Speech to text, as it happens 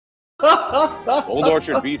Old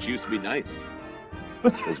Orchard Beach used to be nice.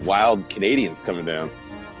 There's wild Canadians coming down.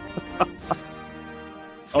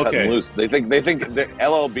 Okay. Cutting loose. They think that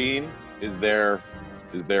LL Bean is their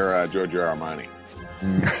Giorgio Armani.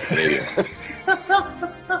 Canadians.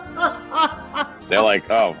 They're like,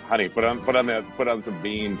 oh, honey, put on some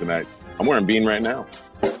Bean tonight. I'm wearing Bean right now.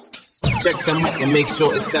 Check the mic and make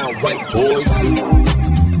sure it sound right, boys.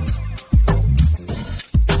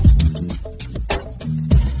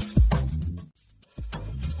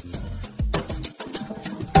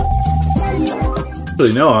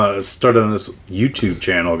 No, I started on this YouTube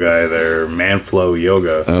channel guy there, Manflow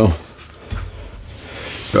Yoga. Oh.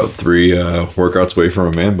 About 3 workouts away from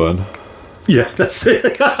a man bun. Yeah, that's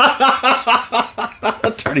it.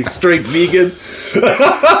 Turning straight vegan. 3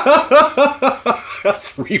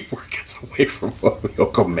 workouts away from a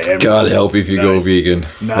yoga man. God help if you go vegan.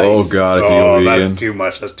 Nice. Oh, God, if you go vegan. That's too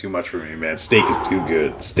much. That's too much for me, man. Steak is too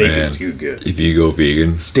good. Is too good. If you go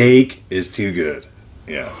vegan. Steak is too good.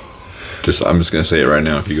 Yeah. I'm just going to say it right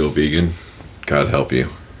now. If you go vegan, God help you.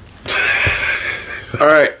 All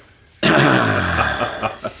right.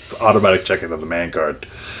 It's automatic check-in of the man card.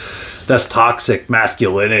 That's toxic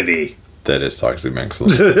masculinity. That is toxic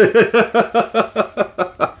masculinity.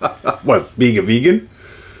 What, being a vegan?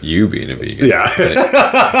 You being a vegan. Yeah.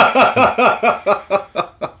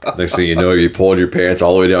 Next thing you know, you pulled your pants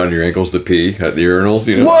all the way down to your ankles to pee at the urinals.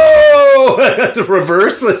 You know? Whoa! That's a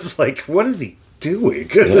reverse. It's like, what is he doing?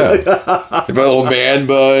 Yeah. If a little man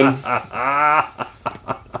bun.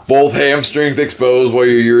 Both hamstrings exposed while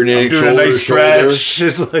you're urinating. Doing a nice stretch.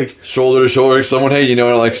 It's like shoulder to shoulder with someone. Hey, you know I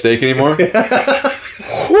don't like steak anymore.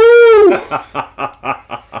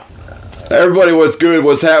 Everybody, what's good?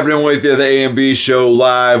 What's happening with you? The A&B show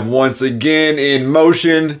live once again in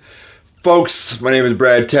motion. Folks, my name is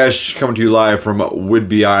Brad Tesh, coming to you live from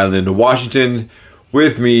Whidbey Island, Washington.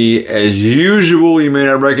 With me, as usual, you may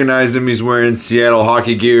not recognize him. He's wearing Seattle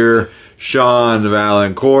hockey gear. Sean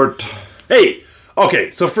Valancourt. Hey, okay,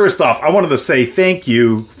 so first off, I wanted to say thank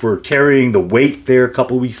you for carrying the weight there a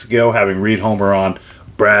couple weeks ago, having Reed Homer on.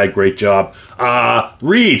 Brad, great job.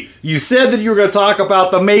 Reed, you said that you were going to talk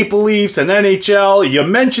about the Maple Leafs and NHL. You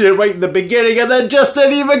mentioned it right in the beginning and then just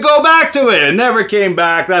didn't even go back to it and never came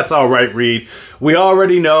back. That's all right, Reed. We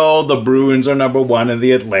already know the Bruins are number 1 in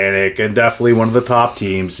the Atlantic and definitely one of the top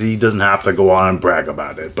teams. He doesn't have to go on and brag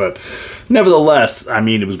about it. But nevertheless, I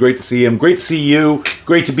mean, it was great to see him. Great to see you.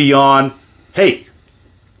 Great to be on. Hey,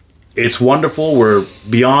 it's wonderful. We're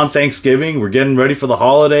beyond Thanksgiving. We're getting ready for the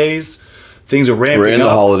holidays. Things are ramping up. We're in the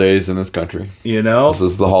holidays in this country. You know? This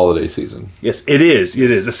is the holiday season. Yes, it is.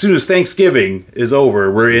 It is. As soon as Thanksgiving is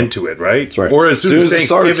over, we're into it, right? That's right. Or as soon as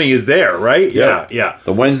Thanksgiving is there, right? Yeah.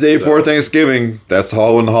 The Wednesday before Thanksgiving, that's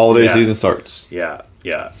when the holiday season starts. Yeah.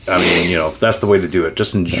 I mean, that's the way to do it.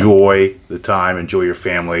 Just enjoy the time, enjoy your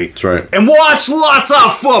family. That's right. And watch lots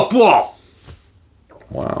of football.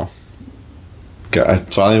 Wow.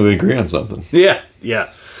 God, finally we agree on something. Yeah.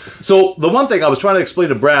 So the one thing I was trying to explain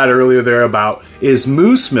to Brad earlier there about is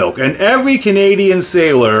moose milk. And every Canadian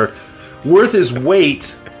sailor worth his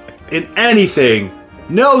weight in anything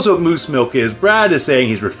knows what moose milk is. Brad is saying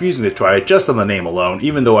he's refusing to try it just on the name alone,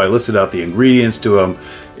 even though I listed out the ingredients to him.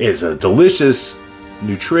 It's a delicious,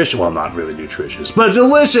 not really nutritious, but a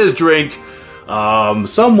delicious drink.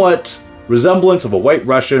 Somewhat resemblance of a White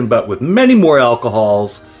Russian, but with many more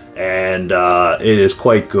alcohols. And it is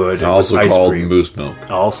quite good. Also called moose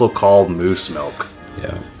milk.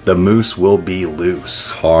 Yeah. The moose will be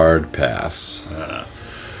loose. Hard pass.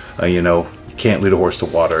 You can't lead a horse to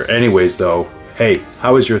water. Anyways, though, hey,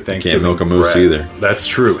 how was your Thanksgiving? Can't milk a moose either. That's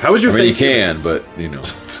true. How was your Thanksgiving? You can, but,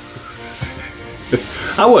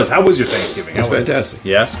 How was your Thanksgiving? It's fantastic.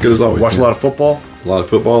 Yeah? It's good as always. Watched a lot of football? A lot of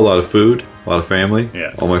football, a lot of food, a lot of family.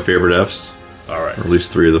 Yeah. All my favorite Fs. All right. Or at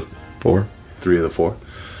least 3 of the 4. 3 of the 4.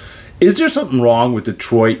 Is there something wrong with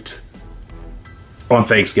Detroit on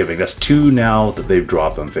Thanksgiving? That's 2 now that they've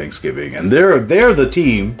dropped on Thanksgiving. And they're the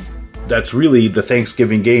team that's really the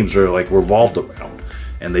Thanksgiving games are like revolved around.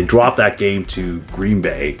 And they dropped that game to Green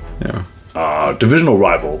Bay. Yeah. Divisional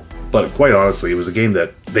rival. But quite honestly, it was a game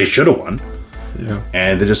that they should have won. Yeah.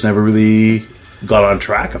 And they just never really got on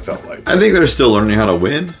track, I felt like. I think they're still learning how to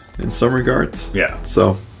win in some regards. Yeah.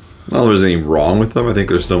 So, not that there's anything wrong with them. I think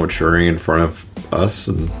they're still maturing in front of us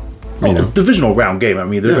and... divisional round game. I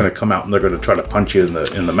mean, they're going to come out and they're going to try to punch you in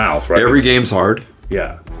the mouth, right? Every game's hard.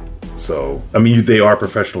 Yeah. So, I mean, they are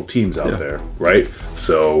professional teams out there, right?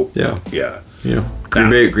 So, yeah. Green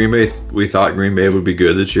Bay. We thought Green Bay would be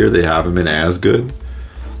good this year. They haven't been as good,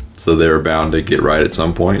 so they were bound to get right at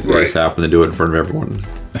some point. They just happened to do it in front of everyone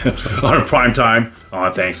on a prime time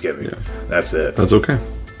on Thanksgiving. Yeah. That's it. That's okay.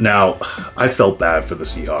 Now, I felt bad for the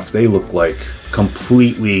Seahawks. They looked like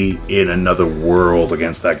completely in another world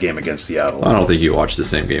against that game against Seattle. I don't think you watched the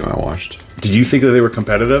same game I watched. Did you think that they were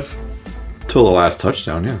competitive? Till the last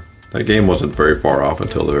touchdown, yeah. That game wasn't very far off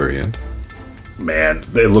until the very end. Man,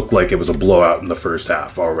 they looked like it was a blowout in the first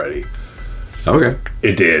half already. Okay.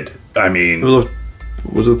 It did. I mean... It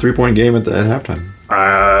was a 3-point game at halftime.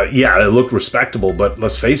 Yeah, it looked respectable, but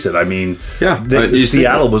let's face it. I mean, yeah,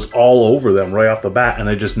 Seattle was all over them right off the bat, and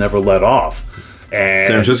they just never let off. And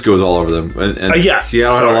San Francisco was all over them, and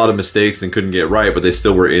Seattle had a lot of mistakes and couldn't get right, but they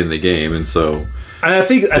still were in the game, and so. And I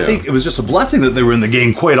think it was just a blessing that they were in the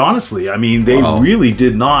game. Quite honestly, I mean, they really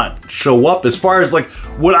did not show up as far as like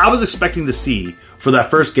what I was expecting to see for that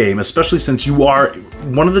first game, especially since you are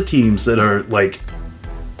one of the teams that are like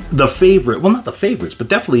the favorite. Well, not the favorites, but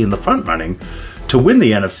definitely in the front running to win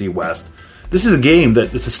the NFC West. This is a game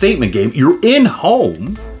it's a statement game. You're at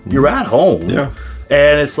home. Yeah.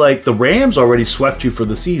 And it's like the Rams already swept you for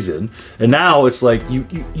the season. And now it's like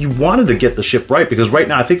you wanted to get the ship right, because right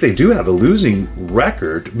now I think they do have a losing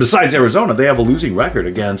record. Besides Arizona, they have a losing record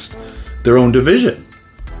against their own division.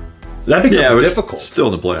 That becomes difficult.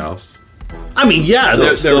 Still in the playoffs. I mean, yeah.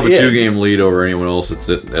 They're still have a 2-game lead over anyone else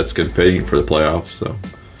that's competing for the playoffs, so.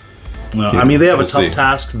 Well, I mean, they have a tough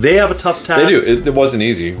task. They have a tough task. They do. It wasn't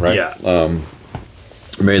easy, right? Yeah.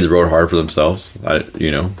 Made the road hard for themselves.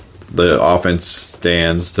 The offense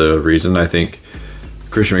stands to reason. I think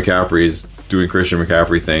Christian McCaffrey is doing Christian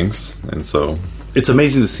McCaffrey things, and so it's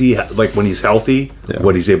amazing to see like when he's healthy,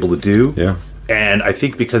 what he's able to do. Yeah. And I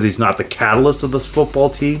think because he's not the catalyst of this football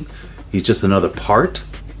team, he's just another part.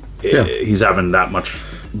 Yeah. He's having that much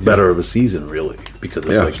better of a season, really, because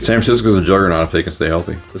it's like San Francisco's a juggernaut if they can stay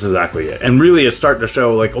healthy. That's exactly it. And really, it's starting to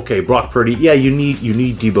show like, okay, Brock Purdy, you need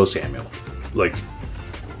Deebo Samuel. Like,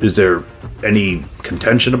 is there any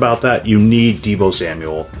contention about that? You need Deebo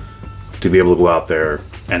Samuel to be able to go out there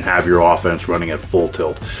and have your offense running at full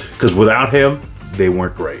tilt. Because without him, they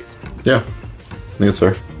weren't great. Yeah, I think it's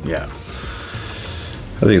fair. Yeah,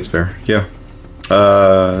 I think it's fair. Yeah.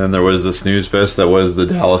 And there was the snooze fest that was the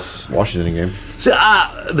Dallas-Washington game. So,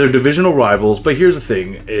 they're divisional rivals, but here's the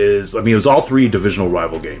thing is, I mean, it was all 3 divisional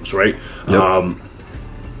rival games, right? Yep.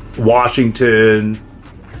 Washington,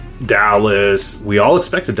 Dallas, we all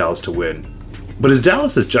expected Dallas to win. But is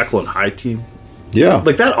Dallas a Jekyll and Hyde team? Yeah.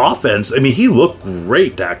 Like that offense, I mean, he looked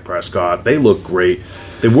great, Dak Prescott. They looked great.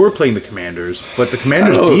 They were playing the Commanders, but the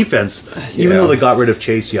Commanders' defense, even though they got rid of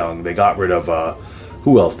Chase Young, they got rid of...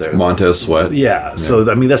 who else there? Montez Sweat. Yeah.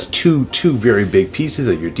 So, I mean, that's two very big pieces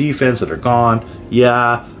of your defense that are gone.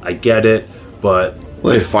 Yeah, I get it, but...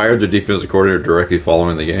 Well, they fired their defensive coordinator directly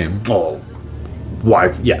following the game. Oh,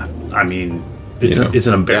 why? Yeah. I mean, it's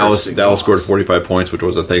an embarrassing Dallas scored 45 points, which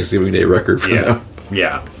was a Thanksgiving Day record for them.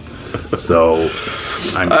 Yeah. So...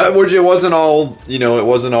 which it wasn't all, it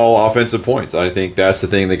wasn't all offensive points. I think that's the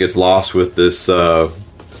thing that gets lost with this,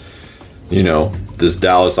 this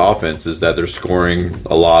Dallas offense is that they're scoring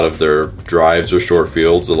a lot of their drives or short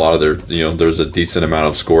fields. A lot of their, there's a decent amount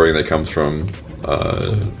of scoring that comes from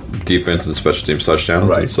defense and special teams touchdowns.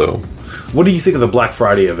 Right. And so, what do you think of the Black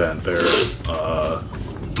Friday event there?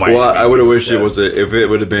 I would have wished if it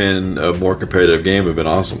would have been a more competitive game, it would have been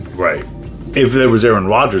awesome. Right. If there was Aaron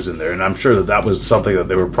Rodgers in there, and I'm sure that was something that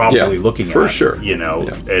they were probably looking at. For sure.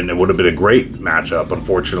 And it would have been a great matchup.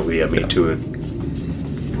 Unfortunately, I mean,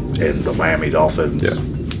 and the Miami Dolphins,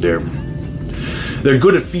 they're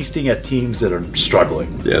good at feasting at teams that are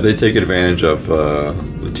struggling. Yeah, they take advantage of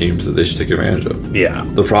the teams that they should take advantage of. Yeah.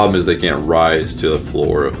 The problem is they can't rise to the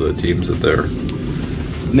floor of the teams that they're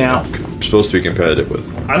now supposed to be competitive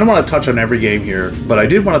with. I don't want to touch on every game here, but I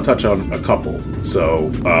did want to touch on a couple. So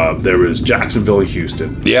there was Jacksonville and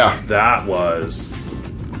Houston. Yeah. That was,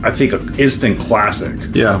 I think, an instant classic.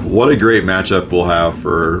 Yeah, what a great matchup we'll have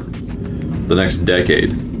for the next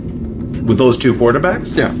decade. With those two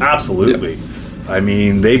quarterbacks? Yeah. Absolutely. Yeah. I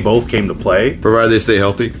mean, they both came to play. Provided they stay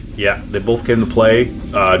healthy. Yeah, they both came to play.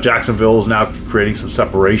 Jacksonville is now creating some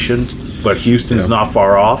separation, but Houston's not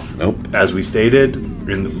far off. Nope. As we stated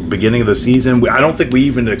in the beginning of the season. I don't think we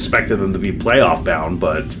even expected them to be playoff bound,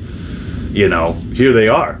 but, here they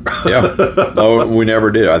are. Yeah. No, we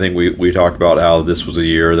never did. I think we talked about how this was a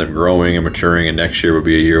year of them growing and maturing, and next year would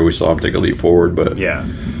be a year we saw them take a leap forward. But,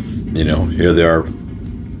 here they are.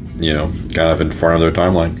 Kind of in front of their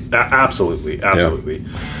timeline. Absolutely.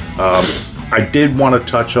 I did want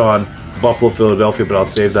to touch on Buffalo, Philadelphia, but I'll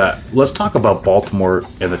save that. Let's talk about Baltimore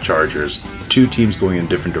and the Chargers. Two teams going in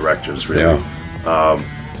different directions, really. Yeah.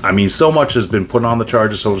 I mean, so much has been put on the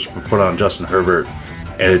Chargers, so much has been put on Justin Herbert,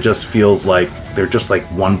 and it just feels like they're just like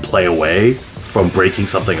one play away from breaking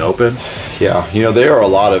something open. Yeah, they are a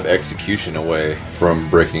lot of execution away from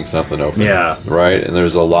breaking something open. Yeah. Right? And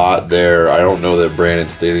there's a lot there. I don't know that Brandon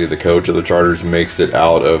Staley, the coach of the Chargers, makes it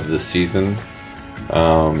out of the season.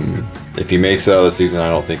 If he makes it out of the season, I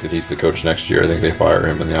don't think that he's the coach next year. I think they fire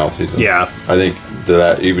him in the offseason. Yeah. I think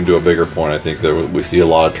that, even to a bigger point, I think that we see a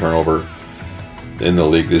lot of turnover in the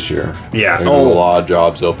league this year. Yeah. There's a lot of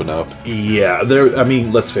jobs open up. Yeah.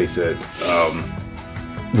 Let's face it.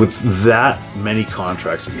 With that many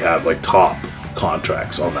contracts that you have, like top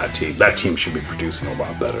contracts on that team should be producing a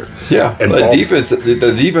lot better. Yeah, and the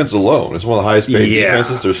defense alone is one of the highest paid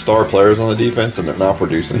defenses. There's star players on the defense, and they're not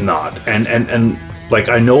producing. Not and like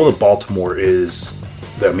I know that Baltimore is.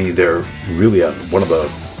 I mean, they're really one of the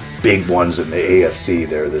big ones in the AFC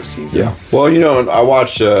there this season. Yeah. Well, I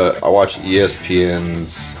watch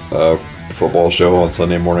ESPN's football show on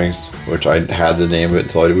Sunday mornings, which I had the name of it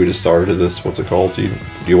until we just started this. What's it called? Do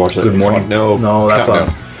you watch that? Good Morning. No, that's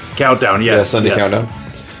on Countdown. Yes, Sunday Countdown.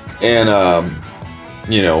 And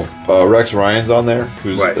Rex Ryan's on there,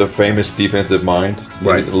 who's a famous defensive mind.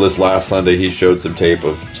 Right. This last Sunday, he showed some tape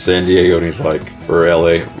of San Diego, and he's like, or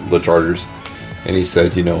LA, the Chargers, and he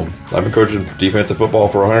said, I've been coaching defensive football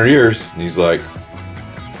for 100 years, and he's like,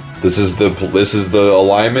 this is the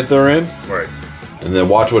alignment they're in, right? And then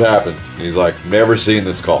watch what happens. And he's like, never seen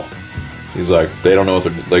this call. He's like, they don't know what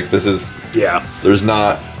they're like. This is There's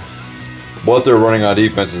not. What they're running on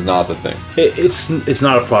defense is not the thing. It's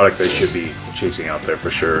not a product they should be chasing out there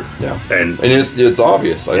for sure. Yeah, and it's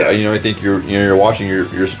obvious. Yeah. I think you're watching.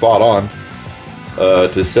 You're spot on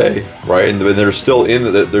to say, right, and they're still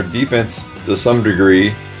in their defense to some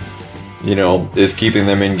degree. Is keeping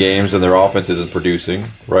them in games, and their offense isn't producing.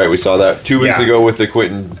 Right, we saw that 2 weeks ago with the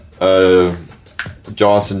Quentin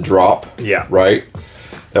Johnson drop. Yeah, right.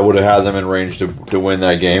 That would have had them in range to win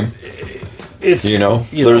that game. It's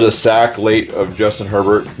there's a sack late of Justin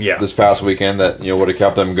Herbert this past weekend that would have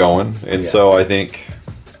kept them going, and so I think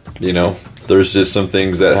there's just some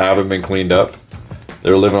things that haven't been cleaned up.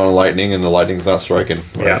 They're living on lightning, and the lightning's not striking.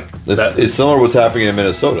 Right? Yeah, it's similar to what's happening in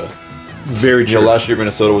Minnesota. Very true. Last year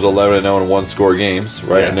Minnesota was 11-0 in one-score games,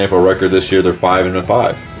 right? And they have a record this year. They're 5-5,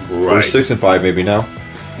 right? Or 6-5 maybe now.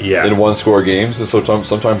 Yeah, in one-score games, and so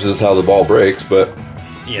sometimes this is how the ball breaks, but.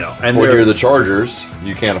 And when you're the Chargers,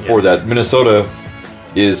 you can't afford that. Minnesota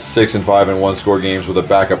is 6-5 in one-score games with a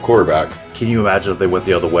backup quarterback. Can you imagine if they went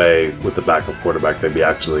the other way with the backup quarterback? They'd be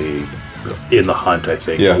actually in the hunt, I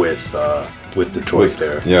think, with Detroit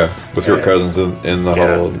there. Yeah, with Kirk Cousins in the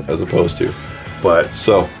huddle as opposed to. But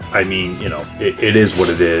so I mean, it is what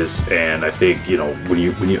it is, and I think when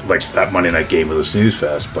you like that Monday night game was a snooze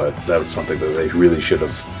fest, but that was something that they really should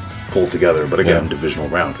have pulled together. But again, divisional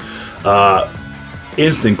round.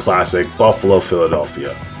 Instant classic, Buffalo,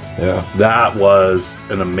 Philadelphia. Yeah. That was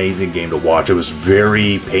an amazing game to watch. It was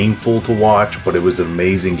very painful to watch, but it was an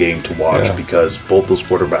amazing game to watch because both those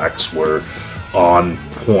quarterbacks were on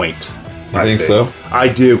point. I think so? I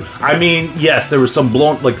do. I mean, yes, there was some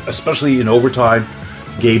blown, especially in overtime,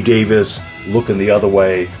 Gabe Davis looking the other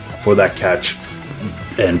way for that catch,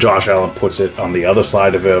 and Josh Allen puts it on the other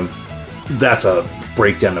side of him. That's a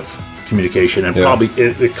breakdown of communication, and probably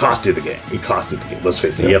it cost you the game. It cost you the game. Let's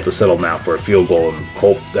face it. You have to settle now for a field goal and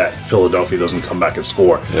hope that Philadelphia doesn't come back and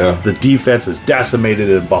score. Yeah. The defense is decimated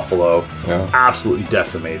in Buffalo. Yeah. Absolutely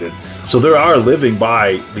decimated. So they are living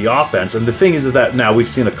by the offense. And the thing is that now we've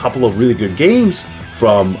seen a couple of really good games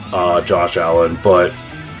from Josh Allen, but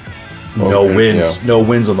no wins. No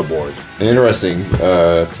wins on the board. Interesting.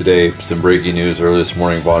 Today, some breaking news early this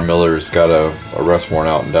morning. Von Miller's got a arrest warrant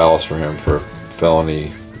out in Dallas for him for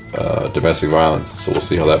felony domestic violence, so we'll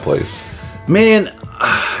see how that plays. Man,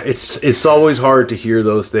 it's always hard to hear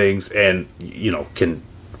those things, and can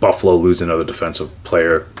Buffalo lose another defensive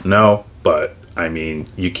player? No, but I mean,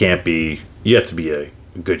 you have to be a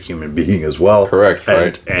good human being as well. Correct,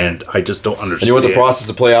 right? And I just don't understand. And you want the process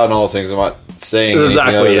to play out and all those things. I'm not saying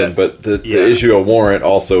exactly anything but the issue of warrant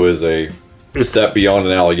also is a step beyond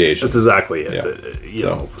an allegation. That's exactly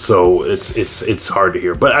it. So it's hard to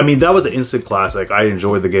hear. But I mean, that was an instant classic. I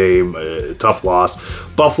enjoyed the game. Tough loss.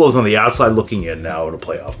 Buffalo's on the outside looking in now in a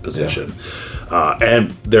playoff position,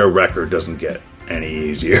 and their record doesn't get any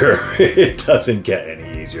easier. It doesn't get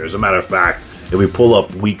any easier. As a matter of fact, if we pull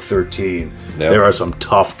up Week 13, there are some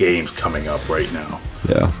tough games coming up right now.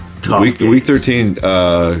 Yeah, tough Week 13.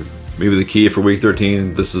 Maybe the key for Week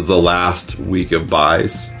 13. This is the last week of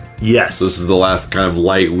buys. Yes. So this is the last kind of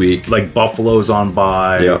light week. Like Buffalo's on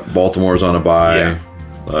bye. Yeah, Baltimore's on a bye,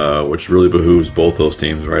 which really behooves both those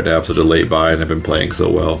teams, right, to have such a late bye and have been playing so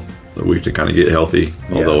well. The week to kind of get healthy,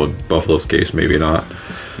 although in Buffalo's case, maybe not.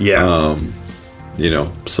 Yeah.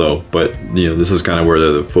 But this is kind of where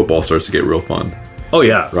the football starts to get real fun. Oh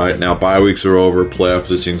yeah. Right now, bye weeks are over. Playoff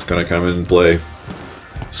positions kind of come into play.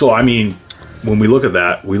 So I mean, when we look at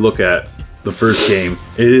that, we look at the first game.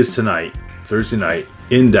 It is tonight, Thursday night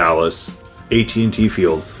in Dallas, AT&T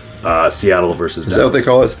Field, Seattle versus Dallas. Is that what they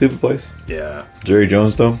call that stupid place? Yeah. Jerry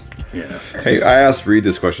Jones Dome? Yeah. Hey, I asked Reed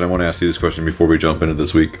this question. I want to ask you this question before we jump into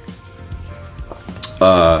this week.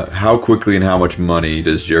 How quickly and how much money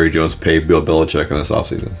does Jerry Jones pay Bill Belichick in this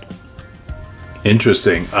offseason?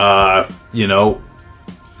 Interesting.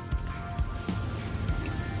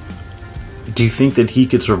 Do you think that he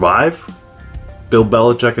could survive Bill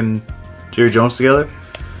Belichick and Jerry Jones together?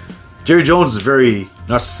 Jerry Jones is a very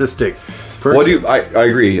narcissistic person. I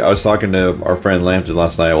agree. I was talking to our friend Lampton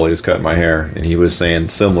last night while he was cutting my hair, and he was saying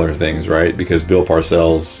similar things, right? Because Bill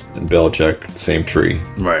Parcells and Belichick, same tree.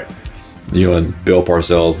 Right. And Bill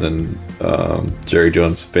Parcells and Jerry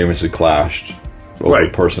Jones famously clashed over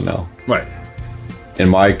personnel. Right. And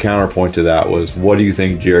my counterpoint to that was, what do you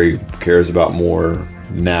think Jerry cares about more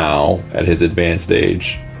now at his advanced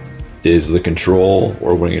age? Is the control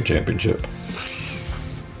or winning a championship?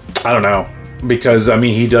 I don't know. Because, I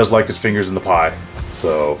mean, he does like his fingers in the pie.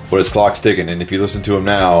 So, but his clock's ticking, and if you listen to him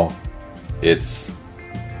now, it's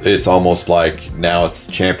almost like now it's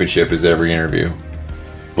the championship is every interview.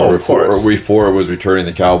 Or before it was returning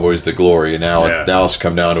the Cowboys to glory, and now it's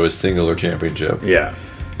come down to a singular championship. Yeah.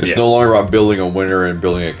 It's no longer about building a winner and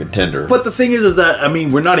building a contender. But the thing is that, I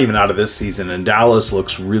mean, we're not even out of this season, and Dallas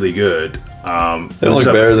looks really good. They look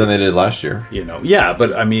better than they did last year. Yeah,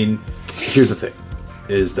 but I mean, here's the thing,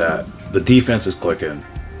 is that the defense is clicking.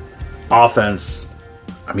 Offense,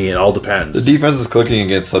 I mean, it all depends. The defense is clicking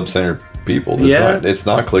against sub-standard people. It's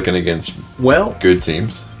not clicking against good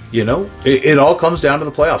teams. It all comes down to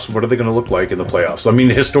the playoffs. What are they going to look like in the playoffs? I mean,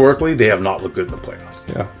 historically, they have not looked good in the playoffs.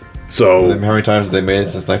 Yeah. So how many times have they made it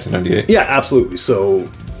since 1998? Yeah, absolutely. So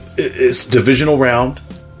it's divisional round.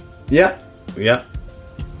 Yeah. The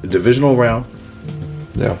divisional round.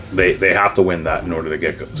 Yeah. They have to win that in order to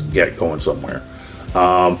get going somewhere.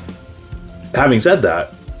 Having said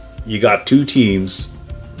that, you got two teams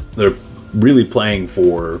that are really playing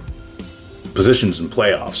for positions in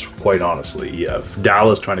playoffs, quite honestly. You have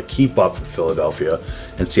Dallas trying to keep up with Philadelphia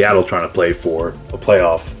and Seattle trying to play for a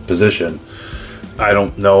playoff position. I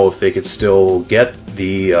don't know if they could still get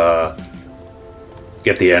the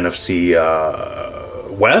NFC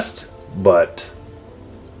West, but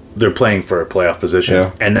they're playing for a playoff position.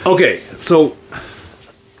 Yeah. And okay, so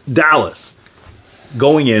Dallas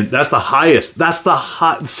going in, that's the highest. That's the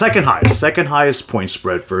second highest point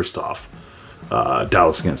spread. First off,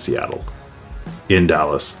 Dallas against Seattle in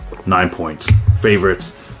Dallas, 9 points,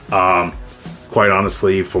 favorites. Quite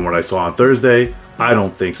honestly, from what I saw on Thursday, I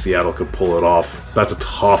don't think Seattle could pull it off. That's a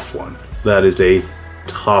tough one. That is a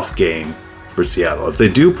tough game for Seattle. If they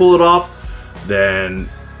do pull it off, then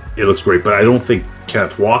it looks great. But I don't think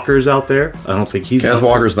Kenneth Walker's out there. I don't think he's Kenneth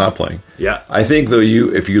Walker's not playing. Yeah. I think, though,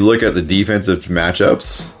 if you look at the defensive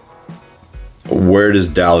matchups, where does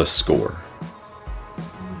Dallas score?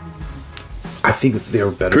 I think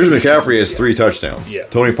they're better. Christian McCaffrey has 3 touchdowns. Yeah.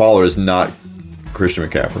 Tony Pollard is not Christian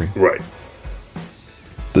McCaffrey. Right.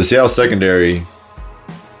 The Seattle secondary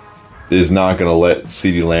is not going to let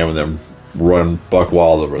CeeDee Lamb and them run buck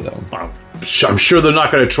wild over them. I'm sure they're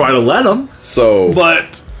not going to try to let them. So,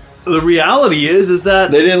 but the reality is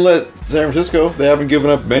that they didn't let San Francisco. They haven't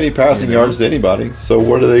given up many passing yards to anybody. So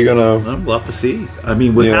what are they going to? We'll have to see. I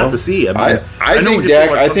mean, we'll have to see. I think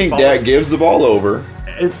Dak gives the ball over.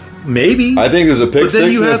 Maybe. I think there's a pick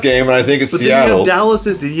six in this game, and I think it's Seattle.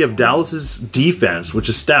 You have Dallas's defense, which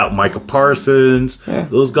is stout. Micah Parsons,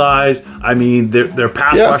 those guys. I mean, their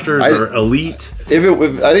pass rushers are elite. I think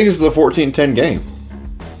this is a 14-10 game.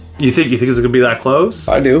 You think it's going to be that close?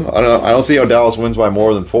 I do. I don't see how Dallas wins by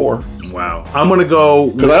more than 4. Wow. I'm going to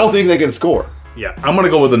go because I don't think they can score. Yeah, I'm going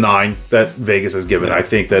to go with the 9 that Vegas has given. I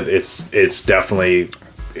think that it's definitely.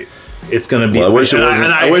 It's going to be. Well,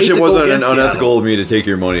 I wish it wasn't unethical of me to take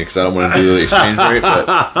your money because I don't want to do the exchange rate, but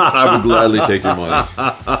I would gladly take your money.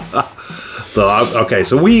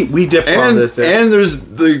 So we differ on this. And there's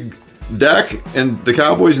the Dak and the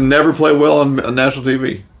Cowboys never play well on national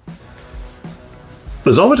TV.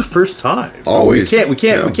 There's always a first time. Always. We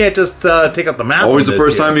can't just take up the map. Always the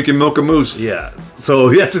first time you can milk a moose. Yeah. So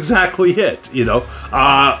that's exactly it.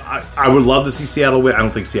 I would love to see Seattle win. I don't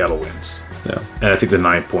think Seattle wins. Yeah. And I think the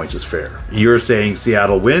 9 points is fair. You're saying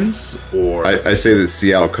Seattle wins, or I say that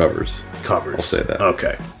Seattle covers. I'll say that.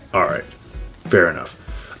 Okay. All right. Fair enough.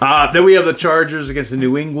 Then we have the Chargers against the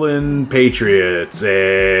New England Patriots,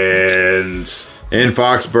 and in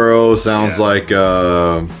Foxborough sounds like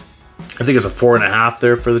I think it's a 4.5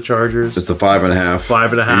 there for the Chargers. It's a 5.5.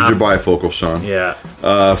 5.5. Use your bifocal, Sean. Yeah.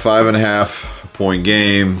 5.5 point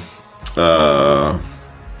game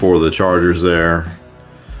for the Chargers there.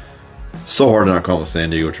 So hard to not call them the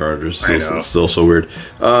San Diego Chargers. I know. It's still so weird.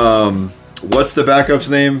 What's the backup's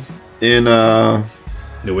name in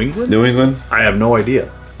New England? New England? I have no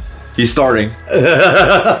idea. He's starting.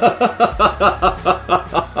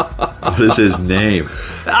 What is his name?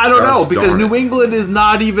 I don't know, Gosh because darn it. New England is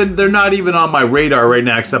not even, they're not even on my radar right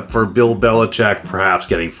now, except for Bill Belichick perhaps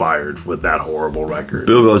getting fired with that horrible record.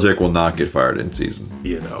 Bill Belichick will not get fired in season.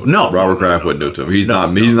 No. Robert Kraft wouldn't do it to him. He's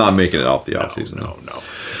not making it off the offseason. No.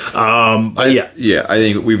 I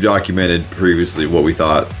think we've documented previously what we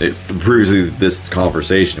thought. Previously, this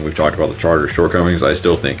conversation, we've talked about the Chargers' shortcomings. I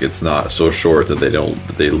still think it's not so short that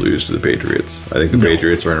they lose to the Patriots. I think the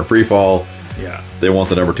Patriots are in a free fall. Yeah. They want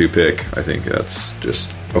the number 2 pick. I think that's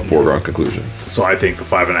just a foregone conclusion. So I think the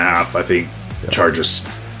 5.5, I think Chargers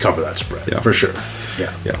cover that spread. Yeah. For sure.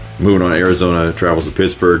 Yeah. Moving on, Arizona travels to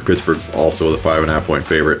Pittsburgh. Pittsburgh also the 5.5 point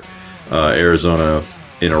favorite. Arizona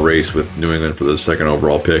in a race with New England for the second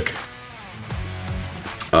overall pick.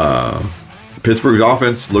 Pittsburgh's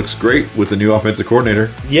offense looks great with the new offensive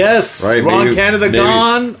coordinator. Yes. Right, Ron maybe- Canada maybe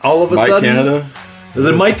gone. All of a Mike sudden. Canada. Is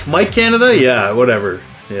it Mike Canada? Yeah, whatever.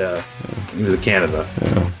 Yeah. He was a Canada.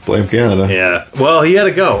 Blame Canada. Yeah. Well, he had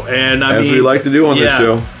to go. And I As mean, we like to do on this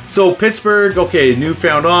show. So Pittsburgh, okay,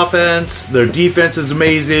 newfound offense. Their defense is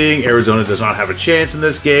amazing. Arizona does not have a chance in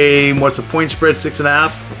this game. What's the point spread? 6.5?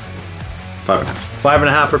 5.5.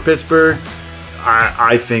 5.5 for Pittsburgh.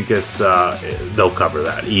 I think it's they'll cover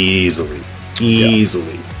that easily.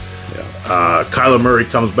 Kyler Murray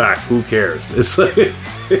comes back. Who cares? It's like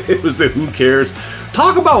it was the who cares.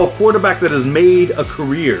 Talk about a quarterback that has made a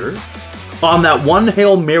career on that one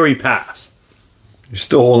Hail Mary pass. You're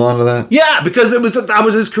still holding on to that? Yeah, because that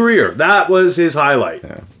was his career. That was his highlight.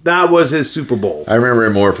 Yeah. That was his Super Bowl. I remember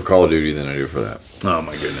it more for Call of Duty than I do for that. Oh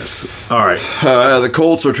my goodness. All right. The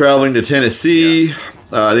Colts are traveling to Tennessee. Yeah.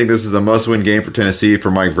 I think this is a must-win game for Tennessee for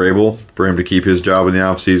Mike Vrabel, for him to keep his job in the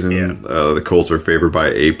offseason. Yeah. The Colts are favored by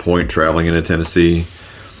 8 point traveling into Tennessee.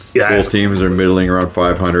 Yeah, Both teams are middling around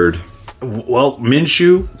 500. Well,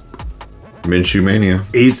 Minshew Mania.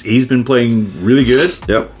 He's been playing really good.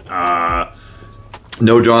 Yep.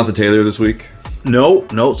 No Jonathan Taylor this week. No.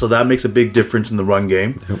 So that makes a big difference in the run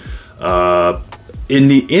game. Yep.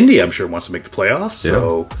 Indy, I'm sure, wants to make the playoffs. Yeah.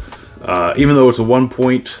 So even though it's a 1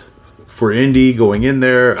 point for Indy going in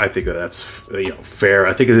there, I think that's fair.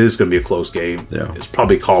 I think it is going to be a close game. Yeah. It's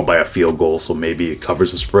probably called by a field goal, so maybe it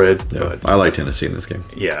covers the spread. Yeah. But I like Tennessee in this game.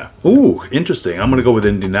 yeah. Ooh, interesting. I'm going to go with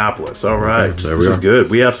Indianapolis. All right. there This we is are.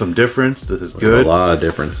 good. We have some difference. This is good. A lot of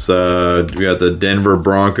difference. We got the Denver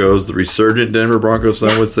Broncos, the resurgent Denver Broncos,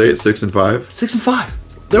 some would say, at 6-5. 6-5.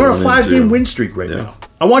 They're on a Going 5-game into- win streak right Yeah. now.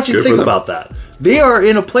 I want you to Good think for them. about that. They are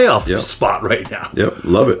in a playoff Yep. spot right now. Yep,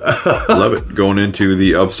 love it. Love it. Going into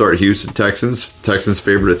the upstart Houston Texans. Texans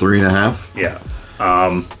favored at 3.5. Yeah.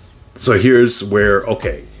 So here's where,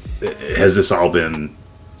 okay, has this all been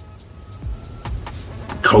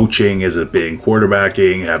coaching? Has it been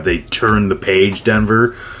quarterbacking? Have they turned the page,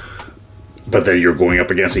 Denver? But then you're going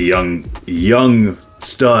up against a young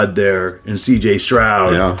stud there in CJ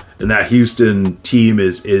Stroud. Yeah. And that Houston team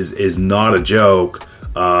is not a joke.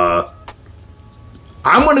 I'm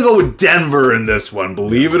going to go with Denver in this one,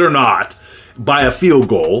 believe it or not, by a field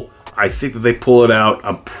goal. I think that they pull it out.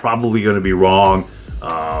 I'm probably going to be wrong.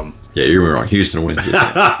 Yeah, you're gonna be wrong. Houston wins this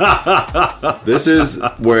game. This is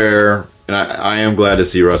where, and I am glad to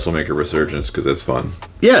see Russell make a resurgence because it's fun.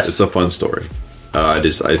 Yes. It's a fun story. I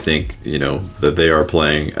think, that they are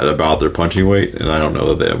playing at about their punching weight, and I don't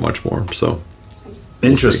know that they have much more. So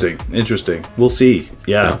Interesting. We'll see.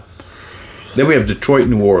 Yeah. Then we have Detroit,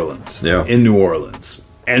 New Orleans. Yeah. In New Orleans.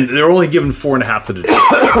 And they're only giving 4.5 to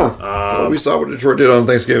Detroit. Well, we saw what Detroit did on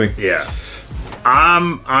Thanksgiving. Yeah.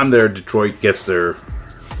 I'm there. Detroit gets their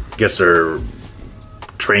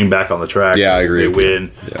train back on the track. Yeah, I agree They with you.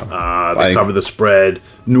 win. Yeah. They cover the spread.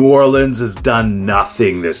 New Orleans has done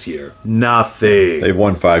nothing this year. Nothing. They've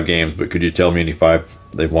won 5 games, but could you tell me any 5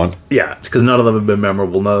 they've won? Yeah, because none of them have been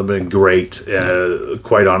memorable. None of them have been great.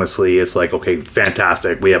 Quite honestly, it's like, okay,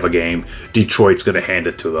 fantastic. We have a game. Detroit's going to hand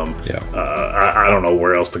it to them. Yeah. I don't know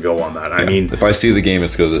where else to go on that. I mean, if I see the game,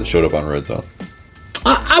 it's because it showed up on Red Zone.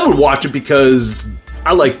 I would watch it because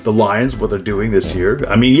I like the Lions, what they're doing this year.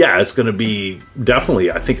 I mean, yeah, it's going to be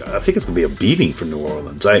definitely. I think it's going to be a beating for New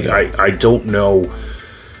Orleans. I don't know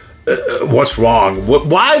what's wrong.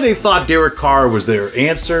 Why they thought Derek Carr was their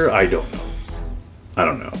answer, I don't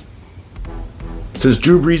know. Since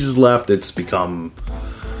Drew Brees has left, it's become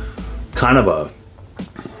kind of a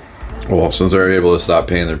Well, since they're able to stop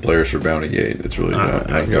paying their players for Bounty Gate, it's really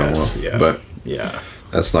not I going guess, well. yeah. But Yeah.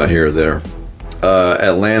 that's not here or there.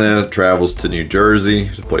 Atlanta travels to New Jersey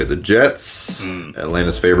to play the Jets.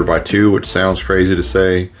 Atlanta's favored by 2, which sounds crazy to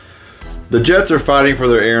say. The Jets are fighting for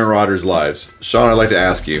their Aaron Rodgers' lives. Sean, I'd like to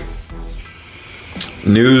ask you.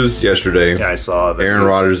 News yesterday. Yeah, I saw that. Aaron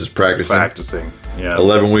Rodgers is practicing. Yeah.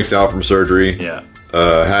 11 weeks out from surgery. Yeah.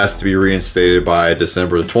 Has to be reinstated by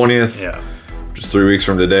December the 20th. Yeah. Just 3 weeks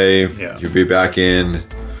from today. Yeah. You'll be back in.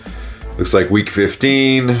 Looks like week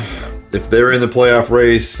 15. If they're in the playoff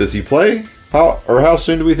race, does he play? How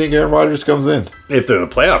soon do we think Aaron Rodgers comes in? If they're in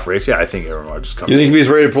the playoff race, yeah, I think Aaron Rodgers comes You think in. if he's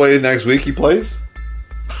ready to play next week, he plays?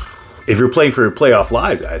 If you're playing for your playoff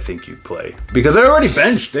lives, I think you play. Because they already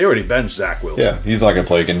benched Zach Wilson. Yeah, he's not going to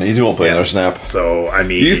play again. He won't play another snap. So, I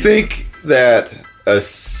mean... Do you think that a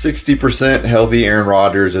 60% healthy Aaron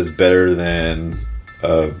Rodgers is better than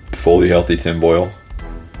a fully healthy Tim Boyle,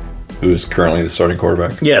 who is currently the starting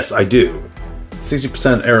quarterback? Yes, I do.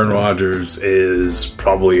 60% Aaron Rodgers is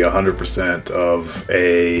probably 100% of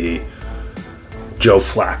a Joe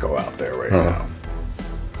Flacco out there right now.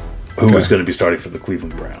 Who is going to be starting for the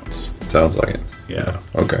Cleveland Browns. Sounds like it. Yeah.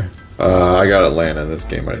 Okay. I got Atlanta in this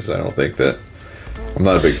game. I don't think that... I'm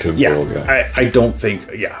not a big Tim Boyle guy. I don't think...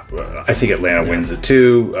 Yeah, I think Atlanta wins it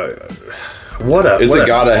too. It's a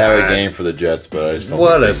gotta have a game for the Jets, but I just don't think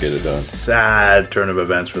they get it done. Sad turn of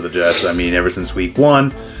events for the Jets. I mean, ever since week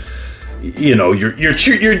 1... You know, you're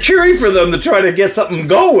cheering for them to try to get something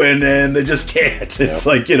going, and they just can't. It's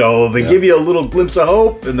like, you know, they give you a little glimpse of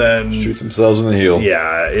hope, and then shoot themselves in the heel.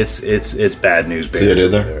 Yeah, it's bad news. See what I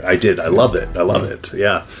did there? I did. I love it. I love it.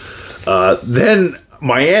 Yeah. Then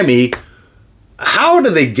Miami. How do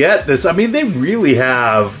they get this? I mean, they really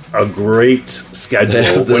have a great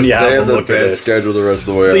schedule when you have to look at it. They have the best schedule the rest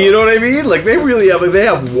of the way. You know what I mean? Like, they really have. Like, they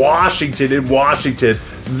have Washington in Washington.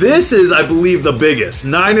 This is, I believe, the biggest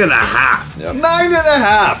 9.5. Yep.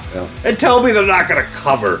 9.5. Yep. And tell me they're not going to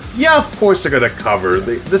cover. Yeah, of course they're going to cover.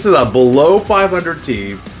 This is a below 500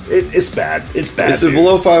 team. It's bad. It's bad. It's a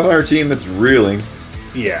below 500 team that's reeling.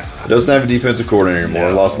 Yeah. Doesn't have a defensive coordinator anymore.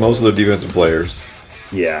 No. Lost most of their defensive players.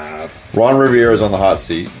 Yeah. Ron Rivera's on the hot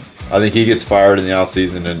seat. I think he gets fired in the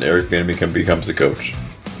offseason and Eric Bieniemy becomes the coach.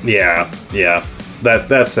 Yeah.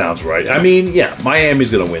 That sounds right. I mean, yeah,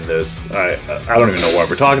 Miami's going to win this. I don't even know why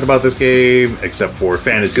we're talking about this game, except for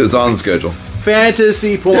fantasy. It's on the schedule.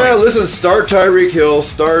 Fantasy points. Yeah, listen, start Tyreek Hill,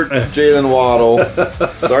 start Jalen Waddle,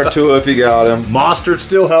 start Tua if you got him. Mostert's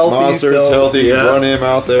still healthy. Mostert's healthy. Yeah. Run him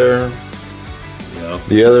out there. Yeah.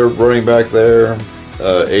 The other running back there,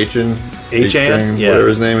 Achan, whatever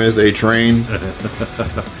his name is, A-Train.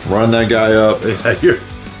 Run that guy up. Yeah,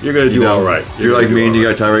 you're going to do all right. You're like me and you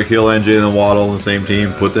got Tyreek Hill and Jalen Waddle on the same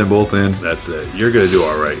team. Put them both in. That's it. You're going to do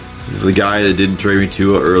all right. The guy that didn't trade me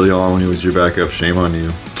Tua early on when he was your backup, shame on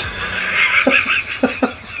you.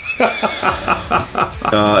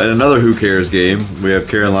 In another Who Cares game, we have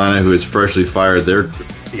Carolina, who has freshly fired their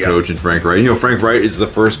coach in Frank Wright. You know, Frank Wright is the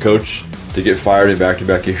first coach to get fired in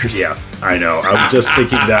back-to-back years. Yeah, I know. I was just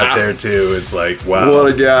thinking that there, too. It's like, wow.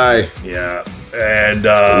 What a guy. Yeah. And,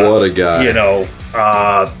 what a guy. You know,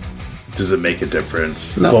 does it make a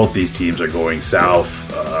difference? No. Both these teams are going south.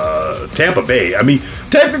 Tampa Bay, I mean,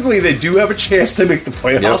 technically they do have a chance to make the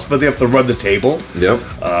playoffs, but they have to run the table. Yep.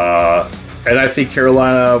 And I think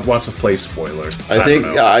Carolina wants to play spoiler.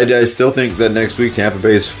 I still think that next week Tampa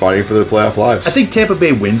Bay is fighting for their playoff lives. I think Tampa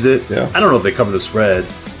Bay wins it. Yeah. I don't know if they cover the spread.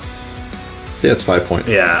 Yeah, it's 5 points.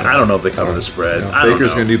 Yeah, I don't know if they cover the spread.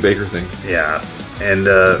 Baker's going to do Baker things. Yeah. And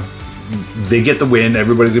they get the win.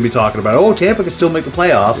 Everybody's going to be talking about, Tampa can still make the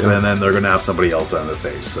playoffs. Yeah. And then they're going to have somebody else down their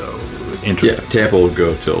face. So, interesting. Yeah, Tampa will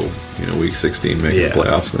go till week 16, making the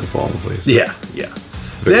playoffs, and then fall in place. Yeah.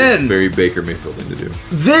 Very Baker Mayfield thing to do.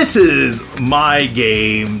 This is my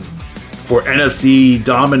game for NFC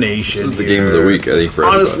domination. This is the game of the week, I think, for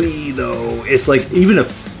honestly, though, it's like, even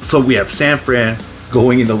if we have San Fran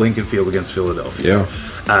going into Lincoln Field against Philadelphia.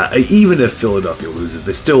 Yeah. Even if Philadelphia loses,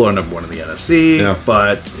 they still are number one in the NFC. Yeah.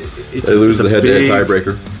 But they lose the head-to-head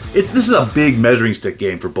tiebreaker. This is a big measuring stick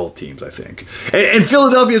game for both teams, I think. And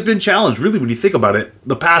Philadelphia has been challenged, really, when you think about it,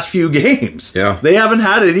 the past few games. Yeah. They haven't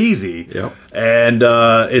had it easy. Yep. And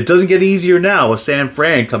it doesn't get easier now with San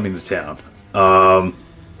Fran coming to town.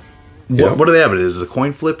 What do they have? Is it a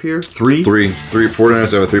coin flip here? Three?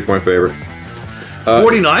 49ers have a 3-point favorite.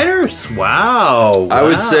 49ers? Wow. I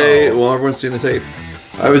would say, everyone's seen the tape.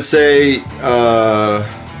 I would say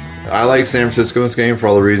I like San Francisco in this game for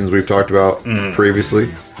all the reasons we've talked about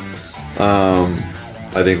previously.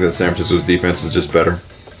 I think that San Francisco's defense is just better.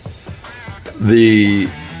 The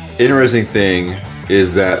interesting thing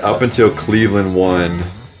is that up until Cleveland won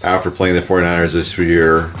after playing the 49ers this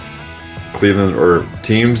year, Cleveland, or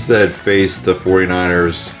teams that had faced the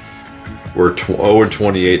 49ers were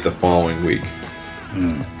 0-28 the following week.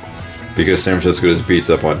 Because San Francisco just beats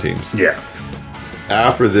up on teams. Yeah.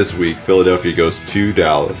 After this week, Philadelphia goes to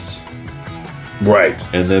Dallas. Right.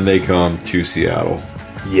 And then they come to Seattle.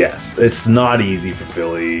 Yes. It's not easy for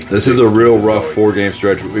Philly. This is a real rough 4-game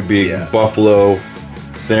stretch. It would be Buffalo,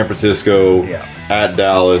 San Francisco, at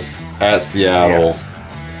Dallas, at Seattle.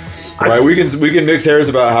 Right, we can mix hairs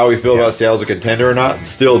about how we feel about Seattle as a contender or not.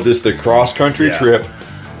 Still, just a cross-country trip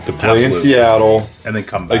to play in Seattle and then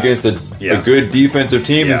come back against a good defensive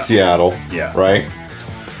team in Seattle. Yeah. Right?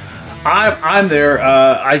 I'm there.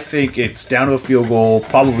 I think it's down to a field goal,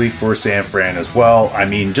 probably for San Fran as well. I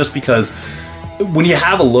mean, just because when you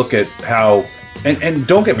have a look at how, and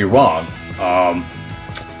don't get me wrong,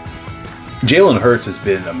 Jalen Hurts has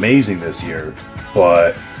been amazing this year,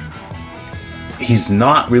 but he's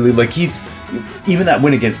not really even that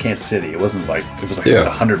win against Kansas City. It was like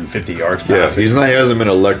 150 yards. Yeah, he hasn't been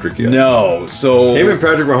electric yet. No, so him and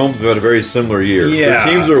Patrick Mahomes have had a very similar year. Yeah,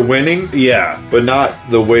 their teams are winning. Yeah, but not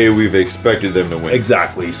the way we've expected them to win.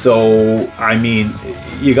 Exactly. So I mean,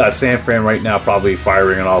 you got San Fran right now probably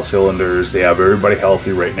firing on all cylinders. They have everybody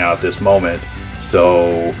healthy right now at this moment.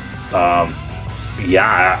 So.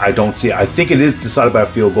 I don't see. I think it is decided by a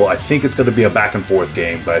field goal. I think it's going to be a back and forth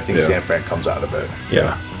game, but I think San Fran comes out of it.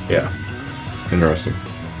 Yeah. Interesting.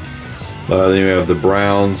 Uh, Then you have the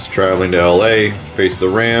Browns traveling to LA, face the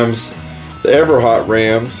Rams, the ever hot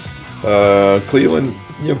Rams. Cleveland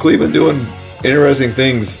doing interesting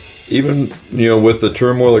things. Even with the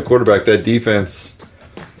turmoil at quarterback, that defense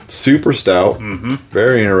super stout,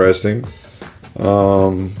 very interesting.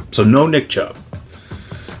 So no Nick Chubb,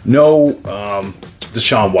 no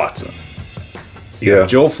Deshaun Watson. You got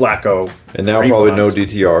Joe Flacco. And now probably no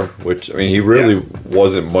DTR, which, I mean, he really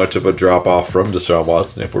wasn't much of a drop-off from Deshaun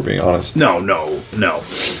Watson, if we're being honest. No.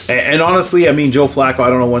 And honestly, I mean, Joe Flacco, I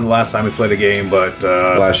don't know when the last time he played a game, but...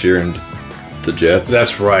 last year in the Jets.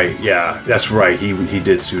 That's right, yeah. That's right. He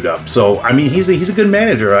did suit up. So, I mean, he's a good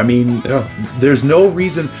manager. I mean, there's no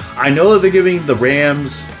reason... I know that they're giving the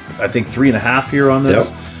Rams, I think, 3.5 here on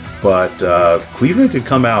this. But Cleveland could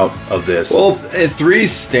come out of this. Well, 3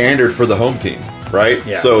 is standard for the home team, right?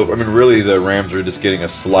 Yeah. So, I mean, really, the Rams are just getting a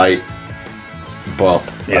slight bump,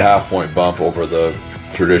 a half-point bump over the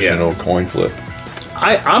traditional coin flip.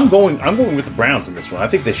 I'm going with the Browns in this one. I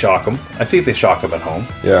think they shock them. I think they shock them at home.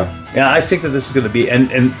 Yeah. Yeah, I think that this is going to be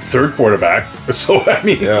and third quarterback. So I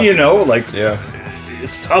mean,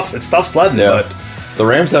 it's tough. It's tough sledding. Yeah. But the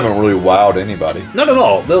Rams haven't really wowed anybody. Not at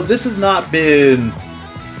all. This has not been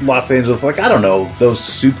Los Angeles. Like, I don't know. Those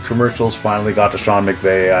soup commercials finally got to Sean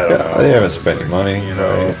McVay. I don't know. They haven't spent any money. Right?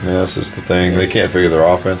 Yeah, that's just the thing. They can't figure their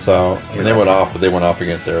offense out. I mean, they went off, but they went off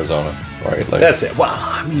against Arizona, right? Like, that's it. Well,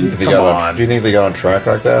 I mean, do you think they got on track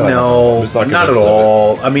like that? No, not at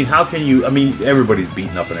all. I mean, how can you? I mean, everybody's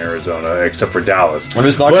beaten up in Arizona except for Dallas. I'm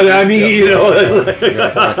just not. But I mean, got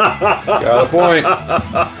a point.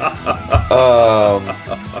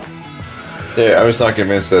 I'm just not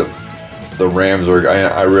convinced that the Rams are.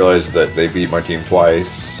 I realize that they beat my team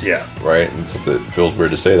twice. Yeah. Right? And so it feels weird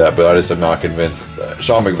to say that, but I just am not convinced.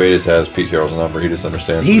 Sean McVay just has Pete Carroll's number. He just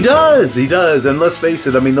understands. He does. And let's face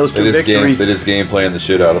it. I mean, those two victories. They just game plan the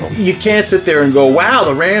shit out of them. You can't sit there and go, wow,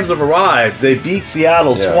 the Rams have arrived. They beat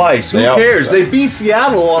Seattle twice. Who cares? They beat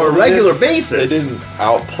Seattle on a regular basis. They didn't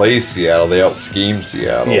outplay Seattle. They out-schemed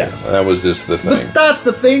Seattle. Yeah. That was just the thing. But that's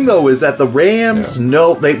the thing, though, is that the Rams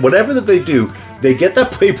know, whatever that they do, they get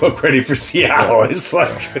that playbook ready for Seattle. It's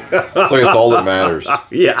like... it's all that matters.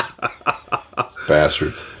 Yeah.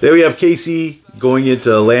 Bastards. Then we have KC going into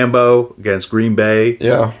Lambeau against Green Bay.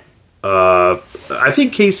 Yeah. I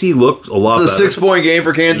think KC looked a lot better. It's a 6-point game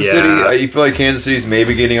for Kansas City. You feel like Kansas City's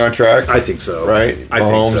maybe getting on track? I think so. Right?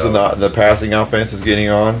 Mahomes think so. And the passing offense is getting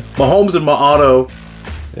on. Mahomes and Auto.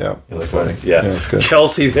 Yeah, that's funny. Yeah, that's good.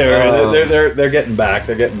 Kelsey, they're getting back.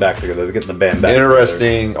 They're getting back together. They're getting the band back.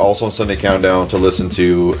 Interesting. Together. Also on Sunday Countdown to listen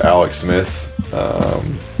to Alex Smith,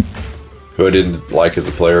 who I didn't like as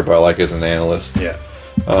a player, but I like as an analyst. Yeah.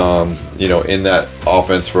 In that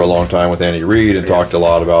offense for a long time with Andy Reid, and talked a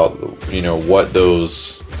lot about what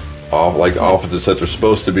those offensive sets are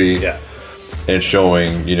supposed to be. Yeah. And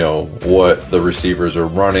showing what the receivers are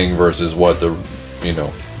running versus what the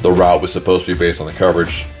route was supposed to be based on the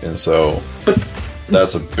coverage, and so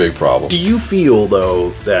that's a big problem. Do you feel, though,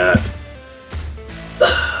 that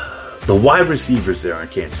the wide receivers there in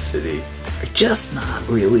Kansas City are just not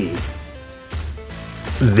really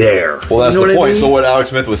there. Well, that's You know the what I point. mean? So what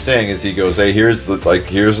Alex Smith was saying is he goes, "Hey, here's the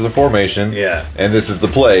formation, Yeah. and this is the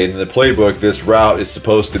play. And in the playbook, this route is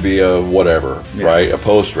supposed to be a whatever, right? A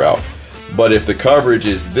post route. But if the coverage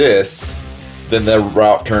is this, then that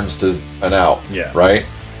route turns to an out, right?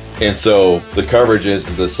 And so the coverage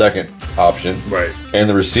is the second option, right? And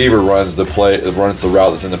the receiver runs the route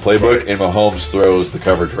that's in the playbook, and Mahomes throws the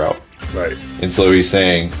coverage route, right? And so he's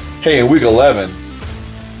saying, hey, in week 11,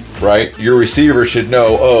 right, your receiver should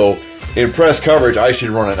know, oh, in press coverage, I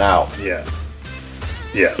should run an out. Yeah.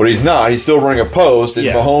 But he's not. He's still running a post, and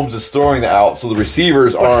Mahomes is throwing the out, so the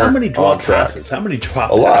receivers aren't. How many drop on track. passes? How many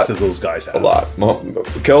drop passes those guys have? A lot.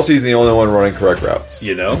 Kelsey's the only one running correct routes.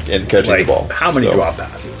 You know? And catching the ball. How many drop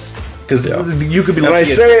passes? Because you could be. And I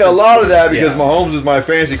say a lot of that because Mahomes is my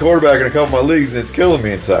fantasy quarterback in a couple of my leagues, and it's killing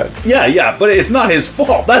me inside. Yeah, but it's not his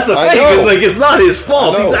fault. That's the thing. It's like it's not his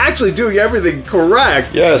fault. He's actually doing everything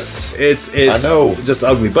correct. Yes, it's I know. Just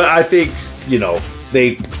ugly. But I think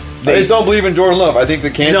they I just don't believe in Jordan Love. I think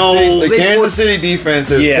the Kansas City defense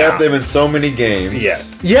has kept them in so many games.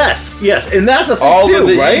 Yes, and that's a thing all too, of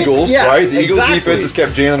the right? Eagles, right? The Eagles defense has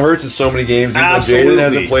kept Jalen Hurts in so many games. Even though Jalen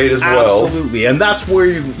hasn't played as well. Absolutely, and that's where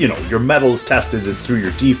your medal is tested is through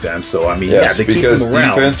your defense. So I mean, they keep because them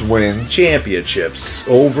around. Defense wins championships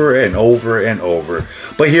over and over and over.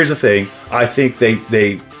 But here's the thing: I think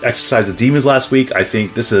they exercised the demons last week. I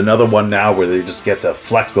think this is another one now where they just get to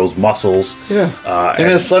flex those muscles.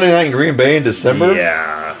 And it's Sunday night in Green Bay in December.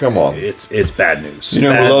 Yeah, come on, it's bad news. You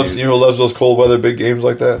know who loves those cold weather big games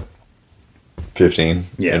like that? 15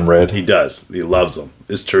 in red. He does. He loves them.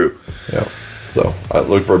 It's true. Yeah. So I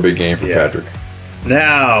look for a big game for Patrick.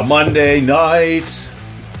 Now Monday night,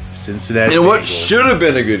 Cincinnati. And what should have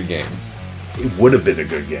been a good game. It would have been a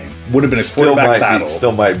good game. Would have been a quarterback battle.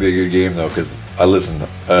 Still might be a good game though, because I listened.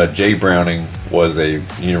 Jay Browning was a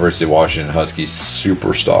University of Washington Huskies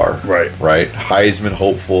superstar. Right. Heisman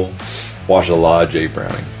hopeful. Watched a lot of Jay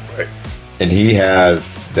Browning. Right. And he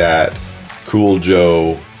has that cool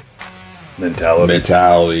Joe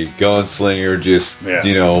mentality, gunslinger, just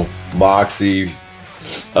moxie.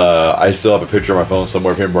 I still have a picture on my phone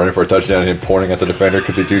somewhere of him running for a touchdown and him pointing at the defender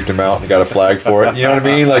because he duked him out and got a flag for it. You know what I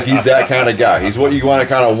mean? Like, he's that kind of guy. He's what you want to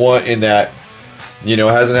kind of want in that,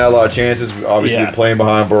 hasn't had a lot of chances, obviously playing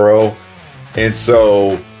behind Burrow. And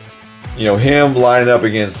so, him lining up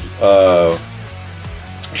against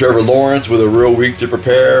Trevor Lawrence with a real week to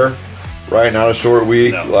prepare, right? Not a short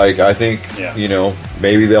week. No. Like, I think,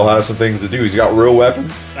 maybe they'll have some things to do. He's got real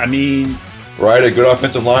weapons. I mean... Right, a good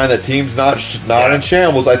offensive line. That team's not in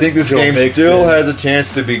shambles. I think this game still has a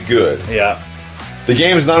chance to be good. Yeah, the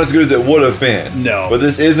game's not as good as it would have been. No, but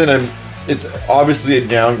this isn't it's obviously a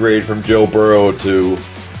downgrade from Joe Burrow to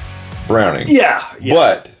Browning. Yeah.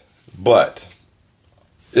 But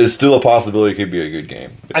it's still a possibility it could be a good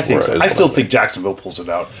game. I think so. I still think Jacksonville pulls it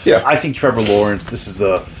out. Yeah, I think Trevor Lawrence. This is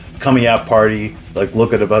a coming out party. Like,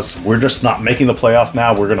 look at us. We're just not making the playoffs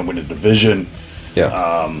now. We're going to win a division.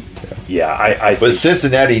 I but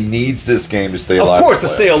Cincinnati needs this game to stay alive. Of course, to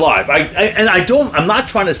stay alive. I'm not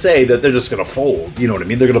trying to say that they're just going to fold. You know what I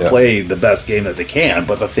mean? They're going to play the best game that they can.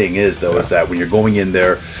 But the thing is, though, is that when you're going in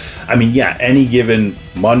there, I mean, any given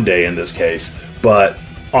Monday in this case. But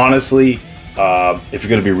honestly, if you're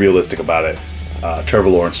going to be realistic about it, Trevor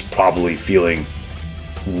Lawrence probably feeling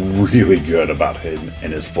really good about him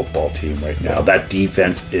and his football team right now. That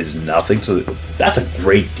defense is nothing. So that's a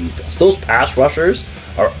great defense. Those pass rushers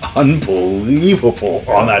are unbelievable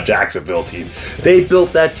on that Jacksonville team. They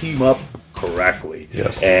built that team up correctly.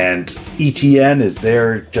 Yes. And ETN is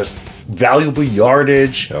there, just valuable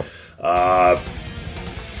yardage. Yep. I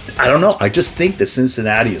don't know. I just think that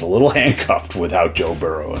Cincinnati is a little handcuffed without Joe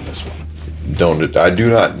Burrow in this one. I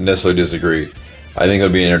do not necessarily disagree. I think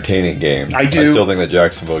it'll be an entertaining game. I do. I still think that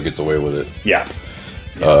Jacksonville gets away with it. Yeah.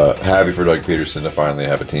 Happy for Doug Peterson to finally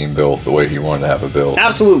have a team built the way he wanted to have it built.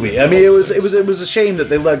 Absolutely. I mean, it was a shame that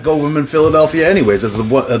they let go of him in Philadelphia. Anyways, that's the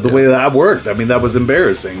way that worked. I mean, that was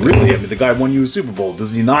embarrassing. Really. I mean, the guy won you a Super Bowl.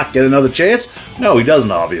 Does he not get another chance? No, he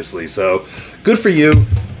doesn't. Obviously. So, good for you.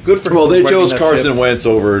 Good for. Well, they chose Carson Wentz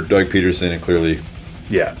over Doug Peterson, and clearly,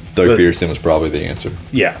 Doug Peterson was probably the answer.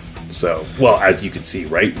 Yeah. So, well, as you can see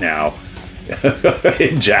right now.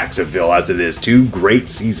 In Jacksonville, as it is, 2 great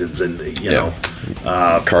seasons, and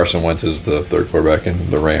Carson Wentz is the third quarterback in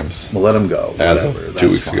the Rams. We'll let him go as of 2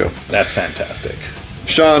 weeks ago. That's fantastic.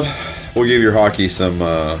 Sean, we'll give your hockey some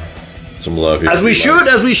love here. As we should.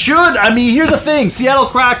 I mean, here's the thing: Seattle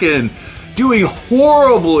Kraken doing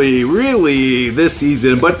horribly, really, this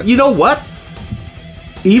season. But you know what?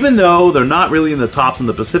 Even though they're not really in the tops in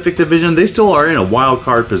the Pacific Division, they still are in a wild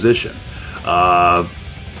card position.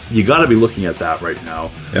 you got to be looking at that right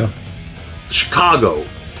now. Yeah. Chicago.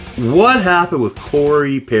 What happened with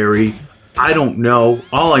Corey Perry? I don't know.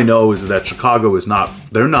 All I know is that Chicago is not.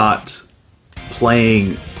 They're not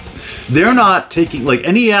playing. They're not taking like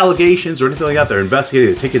any allegations or anything like that. They're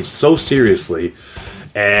investigating. They take it so seriously.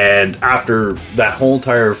 And after that whole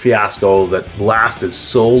entire fiasco that lasted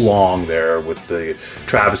so long there with the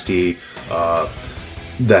travesty that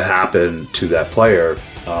happened to that player,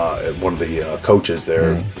 one of the coaches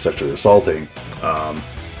there sexually assaulting,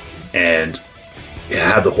 and it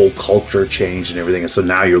had the whole culture changed and everything. And so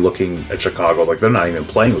now you're looking at Chicago like they're not even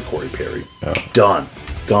playing with Corey Perry. Oh. Done.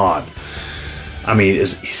 Gone. I mean,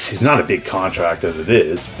 he's not a big contract as it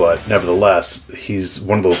is, but nevertheless, he's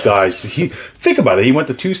one of those guys. Think about it. He went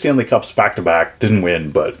to 2 Stanley Cups back-to-back, didn't win,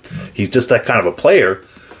 but he's just that kind of a player.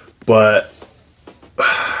 But,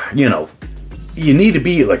 you know, you need to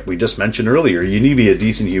be, like we just mentioned earlier, you need to be a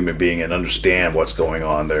decent human being and understand what's going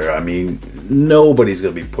on there. I mean, nobody's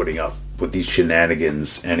going to be putting up with these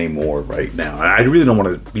shenanigans anymore right now. And I really don't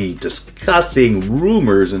want to be discussing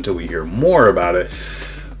rumors until we hear more about it.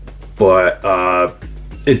 But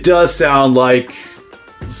it does sound like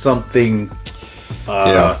something.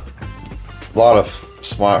 A lot of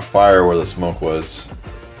smart fire where the smoke was.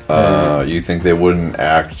 You think they wouldn't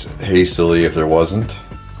act hastily if there wasn't?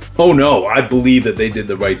 Oh no, I believe that they did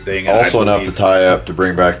the right thing. Also enough to tie up to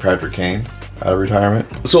bring back Patrick Kane out of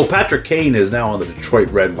retirement. So Patrick Kane is now on the Detroit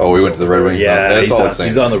Red Wings. Oh, we went to the Red Wings. Yeah,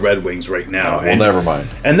 he's on the Red Wings right now. Well, never mind.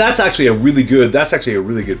 And that's actually a really good. That's actually a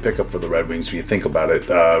really good pickup for the Red Wings when you think about it.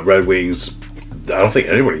 Red Wings. I don't think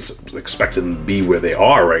anybody's expecting them to be where they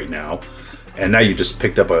are right now. And now you just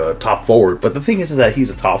picked up a top forward. But the thing is that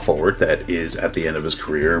he's a top forward that is at the end of his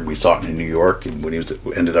career. We saw it in New York, and when he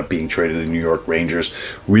ended up being traded to the New York Rangers,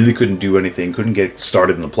 really couldn't do anything, couldn't get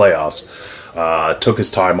started in the playoffs. Took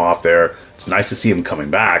his time off there. It's nice to see him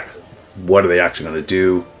coming back. What are they actually going to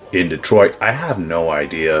do in Detroit? I have no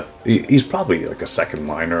idea. He's probably like a second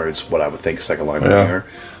liner. It's what I would think, second liner winger.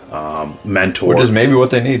 Mentor. Which is maybe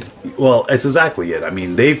what they need. Well, it's exactly it. I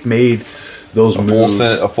mean, they've made those moves.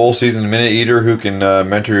 A full season minute eater who can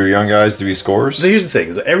mentor your young guys to be scorers. So here's the thing: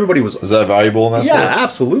 is that valuable in that sport? Yeah,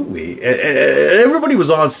 absolutely. Everybody was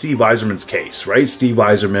on Steve Yzerman's case, right? Steve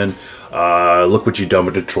Yzerman, look what you've done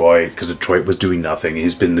with Detroit, because Detroit was doing nothing.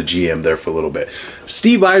 He's been the GM there for a little bit.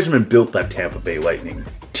 Steve Yzerman built that Tampa Bay Lightning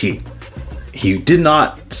team. He did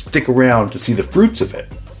not stick around to see the fruits of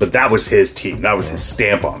it. But that was his team. That was his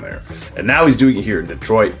stamp on there. And now he's doing it here in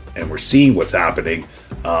Detroit, and we're seeing what's happening.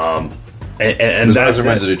 And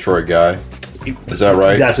Yzerman's a Detroit guy. Is that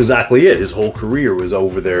right? That's exactly it. His whole career was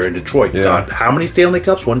over there in Detroit. Yeah. Got how many Stanley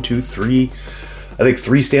Cups? 1, 2, 3. I think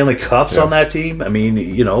 3 Stanley Cups on that team. I mean,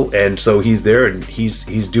 you know, and so he's there, and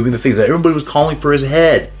he's doing the thing that everybody was calling for his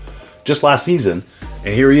head just last season.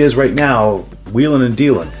 And here he is right now, wheeling and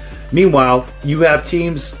dealing. Meanwhile, you have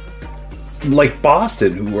teams like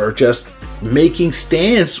Boston who are just making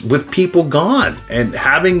stands with people gone and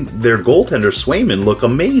having their goaltender Swayman look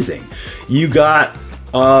amazing. You got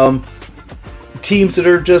teams that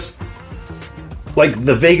are just like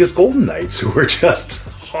the Vegas Golden Knights who are just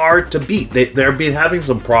hard to beat. They're been having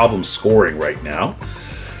some problems scoring right now.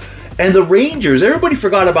 And the Rangers, everybody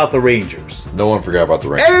forgot about the Rangers. No one forgot about the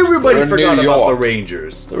Rangers. Everybody forgot about the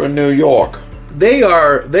Rangers. They're in New York. They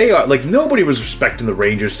are like, nobody was respecting the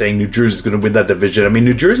Rangers, saying New Jersey's going to win that division. I mean,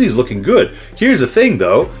 New Jersey's looking good. Here's the thing,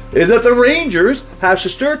 though, is that the Rangers have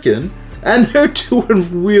Shesterkin, and they're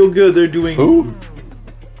doing real good. They're doing who?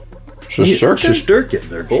 Shesterkin. Shesterkin.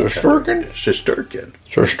 They're Shesterkin. Shesterkin.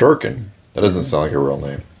 Shesterkin. That doesn't sound like a real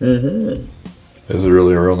name. Mm-hmm. Is it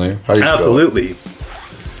really a real name? How do you Absolutely. spell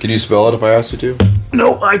it? Can you spell it if I asked you to?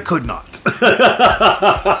 No, I could not.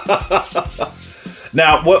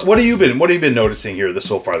 Now, what have you been noticing here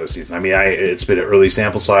so far this season? I mean, it's been an early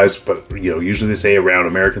sample size, but you know, usually they say around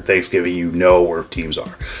American Thanksgiving, you know where teams are.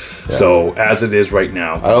 Yeah. So as it is right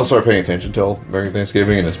now, I don't start paying attention till American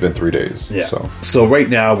Thanksgiving, and it's been 3 days. Yeah. So right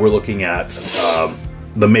now we're looking at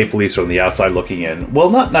the Maple Leafs are on the outside looking in. Well,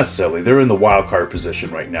 not necessarily. They're in the wild card position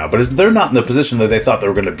right now, but they're not in the position that they thought they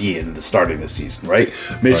were going to be in the starting this season, right?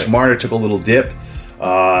 Mitch Marner took a little dip.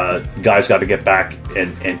 Guys got to get back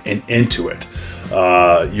and into it.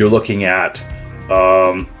 You're looking at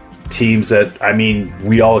teams that, I mean,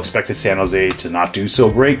 we all expected San Jose to not do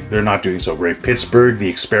so great. They're not doing so great. Pittsburgh, the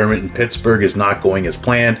experiment in Pittsburgh is not going as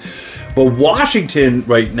planned. But Washington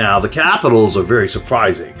right now, the Capitals are very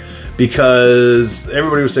surprising because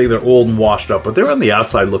everybody was saying they're old and washed up, but they're on the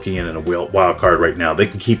outside looking in a wild card right now. They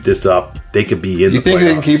can keep this up. They could be in the playoffs. You think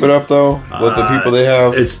they can keep it up, though, with the people they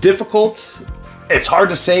have? It's difficult. It's hard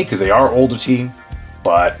to say because they are an older team,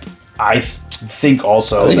 but think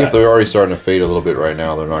also I think that if they're already starting to fade a little bit right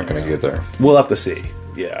now, they're not going to get there. we'll have to see.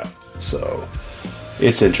 Yeah. So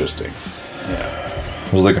it's interesting. Yeah.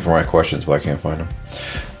 I was looking for my questions, but I can't find them.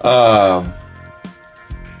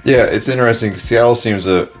 Yeah, it's interesting. Seattle seems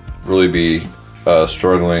to really be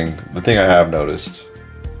struggling. The thing I have noticed,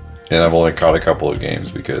 and I've only caught a couple of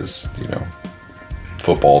games because,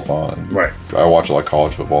 football's on. Right. I watch a lot of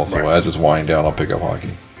college football, so Right. as it's winding down, I'll pick up hockey.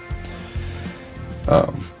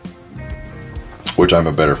 Which I'm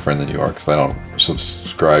a better friend than you are, because I don't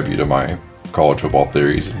subscribe you to my college football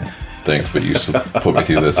theories and things, but you put me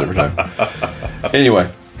through this every time. Anyway,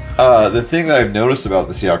 the thing that I've noticed about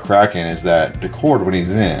the Seattle Kraken is that Decord, when he's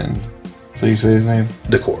in, so you say his name?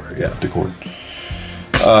 Decor, yeah. Decord.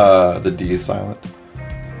 The D is silent.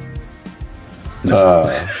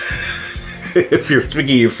 If you're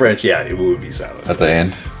speaking of French, yeah, it would be silent. At the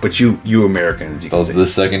end. But you Americans, you can say The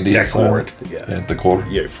second D is Decord. silent. Yeah.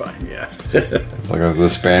 Decord. You're fine, yeah. It's like the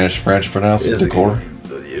Spanish-French pronouncement. Decord.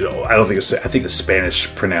 I don't think I think the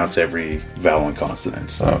Spanish pronounce every vowel and consonant.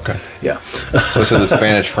 So, Oh, okay. yeah. So I said the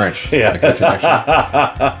Spanish-French. Yeah. Like the connection.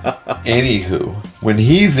 Anywho, when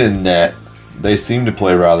he's in net, they seem to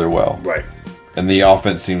play rather well. Right. And the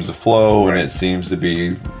offense seems to flow, Right. and it seems to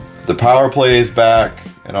be the power play is back,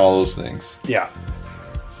 and all those things. Yeah.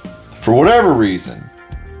 For whatever reason,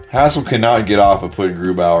 Hassel cannot get off of putting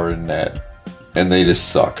Grubauer in net, and they just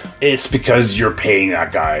suck. It's because you're paying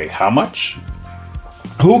that guy how much?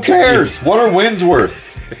 Who cares? What are wins worth?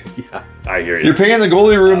 Yeah, I hear you. You're paying the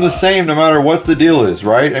goalie room the same no matter what the deal is,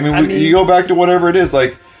 right? I mean, you go back to whatever it is.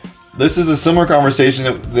 Like, this is a similar conversation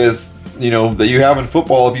that you have in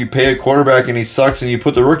football. If you pay a quarterback and he sucks and you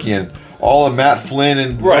put the rookie in, all of Matt Flynn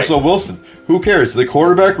and Right. Russell Wilson. Who cares? The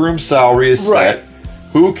quarterback room salary is Right. set.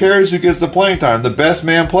 Who cares who gets the playing time? The best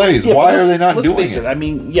man plays. Yeah, Why but are they not let's doing face it? I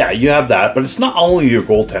mean, yeah, you have that, but it's not only your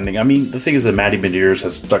goaltending. I mean, the thing is that Matty Beniers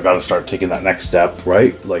has got to start taking that next step,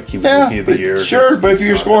 right? Like, he was rookie of the year. Sure, but if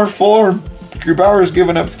you're scoring 4, Grubauer's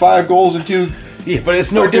giving up 5 goals in 2. Yeah, but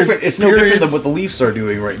it's no Fucking different. It's no different than periods. what the Leafs are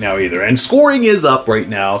doing right now either. And scoring is up right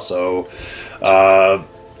now, so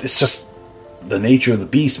it's just the nature of the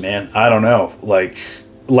beast, man. I don't know. Like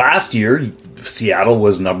last year, Seattle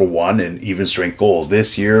was number 1 in even strength goals.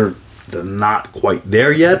 This year, they're not quite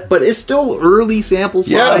there yet, but it's still early sample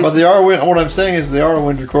size. Yeah, but they are. What I'm saying is they are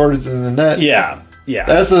win recorded in the net. Yeah.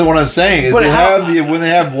 That's what I'm saying. Is But when they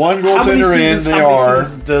have one How many goaltender in, seasons, they how many are.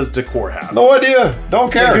 seasons does Decor have? No idea.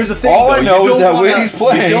 Don't care. So here's the thing, All though. I You know is don't that wanna- when he's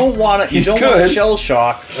playing, you don't want he's to good. shell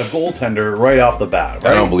shock a goaltender right off the bat.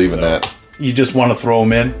 Right? I don't believe in So that. You just want to throw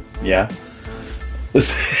him in, yeah.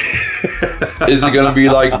 Is it going to be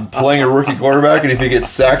like playing a rookie quarterback, and if he gets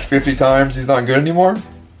sacked 50 times, he's not good anymore?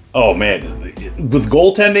 Oh man, with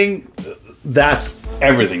goaltending, that's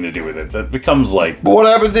everything to do with it. That becomes like, But what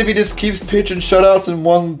happens if he just keeps pitching shutouts in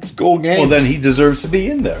one goal game? well, then he deserves to be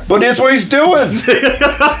in there. But that's what he's doing.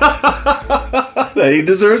 Then he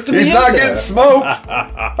deserves to be He's in not there. getting smoked.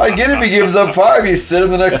 I get if he gives up 5, you sit him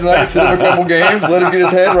the next night, sit him a couple games, let him get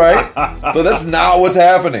his head right. But that's not what's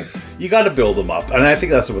happening. You got to build him up, and I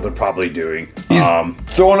think that's what they're probably doing. He's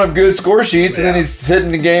throwing up good score sheets, and then Yeah. he's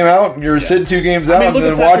sitting the game out, and you're sitting 2 games out, mean, and look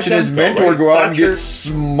then at Thatcher watching his Demko, mentor right? go out and Thatcher- get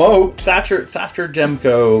smoked. Thatcher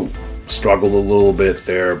Demko struggled a little bit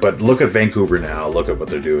there, but look at Vancouver now. Look at what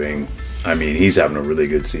they're doing. I mean, he's having a really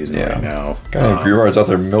good season right now. Kind of Grubauer's out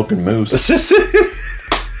there milking moose.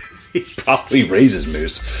 He probably raises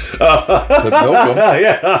moose. To milk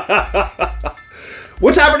 'em.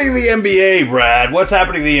 What's happening in the NBA, Brad? What's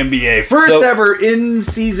happening in the NBA? First So, ever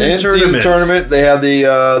in-season tournament. tournament. They have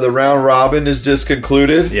the round robin is just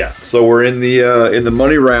concluded. Yeah. So we're in the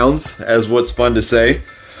money rounds, as what's fun to say.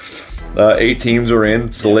 8 teams are in.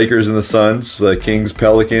 It's the Lakers and the Suns, the Kings,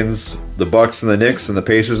 Pelicans, the Bucks and the Knicks, and the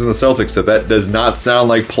Pacers and the Celtics. If that does not sound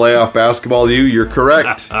like playoff basketball to you, you're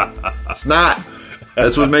correct. It's not.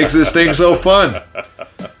 That's what makes this thing so fun.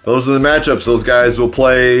 Those are the matchups. Those guys will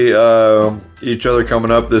play each other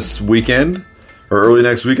coming up this weekend, or early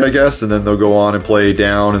next week, I guess, and then they'll go on and play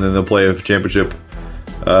down, and then they'll play a championship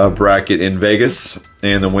bracket in Vegas,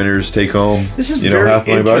 and the winners take home. This is $500,000.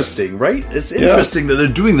 very interesting, right? It's interesting that they're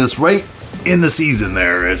doing this right in the season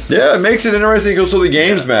there. Yeah, it makes it interesting because so the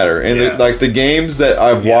games matter, and Yeah. the games that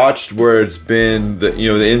I've watched where it's been the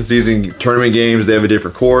in-season tournament games, they have a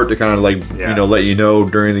different court to kind of let you know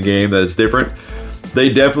during the game that it's different. They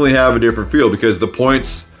definitely have a different feel because the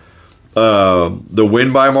points, the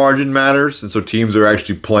win by margin matters, and so teams are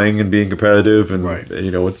actually playing and being competitive, and Right.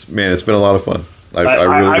 it's been a lot of fun.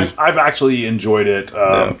 I've actually enjoyed it.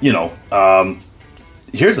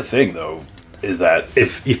 Here's the thing, though, is that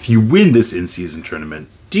if you win this in-season tournament,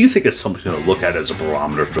 do you think it's something to look at as a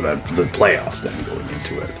barometer for them for the playoffs then going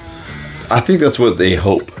into it? I think that's what they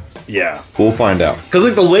hope. Yeah. We'll find out. Because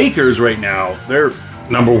like the Lakers right now, they're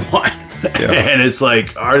number one. Yeah. And it's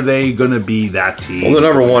like, are they going to be that team? Well,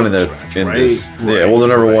 they're number one in right? this. Yeah, well, they're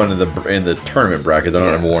number one in the tournament bracket. They're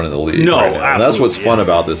not number one in the league. No, right now. And that's what's fun yeah.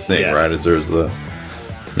 about this thing, Yeah. right? Is there's the,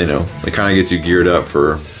 it kind of gets you geared up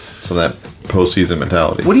for some of that postseason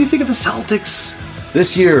mentality. What do you think of the Celtics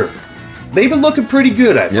this year? They've been looking pretty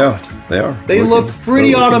good, I thought. Yeah, they are. They look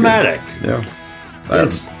pretty they're looking automatic. good. Yeah.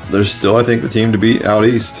 They're still, I think, the team to beat out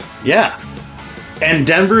east. Yeah. And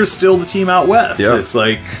Denver is still the team out west. Yeah. It's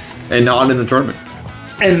like... And not in the tournament.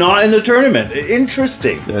 And not in the tournament.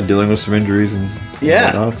 Interesting. Yeah, dealing with some injuries and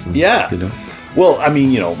Yeah. whatnots and, Yeah. Well, I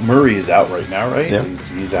mean, Murray is out right now, right? Yeah.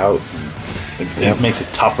 He's out. It makes it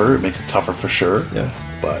tougher. It makes it tougher for sure. Yeah.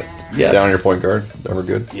 But, yeah. Down your point guard. Never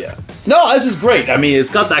good. Yeah. No, this is great. I mean, it's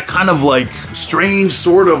got that kind of like strange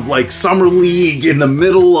sort of like summer league in the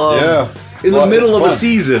middle of a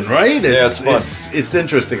season, right? It's fun. It's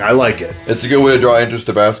interesting. I like it. It's a good way to draw interest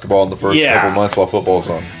to basketball in the first couple months while football's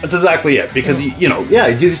on. That's exactly it. Because it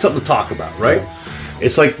gives you something to talk about, right? Yeah.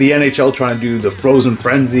 It's like the NHL trying to do the frozen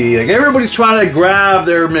frenzy. Like everybody's trying to grab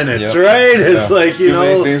their minutes, right? It's like too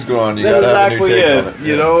many things going on. You that's gotta have a new exactly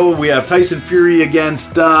take on it. We have Tyson Fury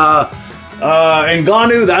against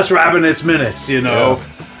Ngannou. That's grabbing its minutes. Yeah.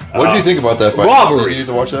 What did you think about that fight? Robbery. Did you get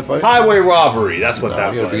to watch that fight? Highway robbery. That's what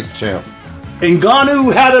that you gotta beat was. the champ.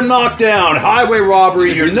 Ngannou had him knocked down. Highway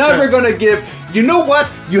robbery. You're never going to give... You know what?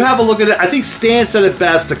 You have a look at it. I think Stan said it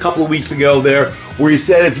best a couple of weeks ago there, where he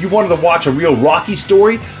said if you wanted to watch a real Rocky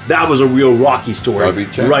story, that was a real Rocky story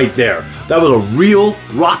right there. That was a real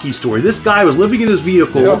Rocky story. This guy was living in his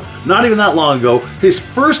vehicle not even that long ago. His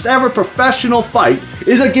first ever professional fight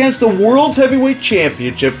is against the World's Heavyweight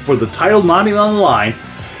Championship for the title not even on the line.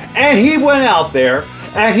 And he went out there...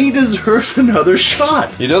 And he deserves another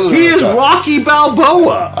shot. He does. He is Rocky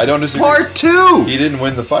Balboa. I don't disagree. Part 2. He didn't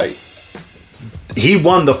win the fight. He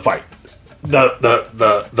won the fight.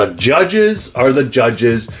 The judges are the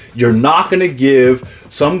judges. You're not going to give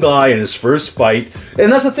some guy in his first fight.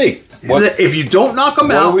 And that's the thing. If you don't knock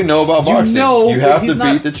him out, what do we know about boxing? You have to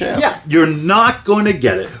beat the champ. Yeah, you're not going to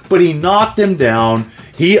get it. But he knocked him down.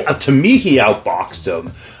 To me, he outboxed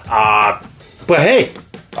him. But hey.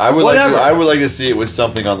 I would like to see it with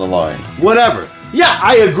something on the line. Whatever. Yeah,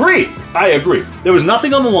 I agree. There was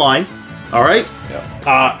nothing on the line. All right.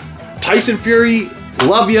 Yeah. Tyson Fury,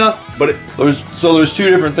 love ya, but there's two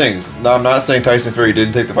different things. Now, I'm not saying Tyson Fury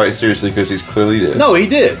didn't take the fight seriously because he's clearly did. No, he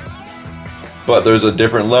did. But there's a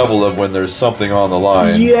different level of when there's something on the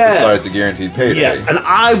line besides the guaranteed payday. Yes, and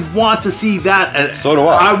I want to see that. And so do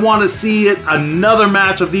I. I want to see another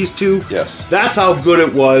match of these two. Yes. That's how good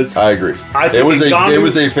it was. I agree. I think it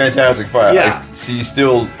was a fantastic fight. Yeah. I see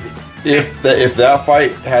still, if that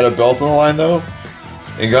fight had a belt on the line though,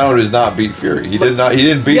 Ngannou does not beat Fury. He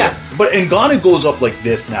didn't beat him. But Ngannou goes up like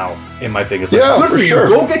this now in my thing. It's like, good for you. Sure.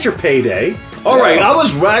 Go get your payday. All right, I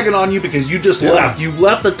was ragging on you because you just left. You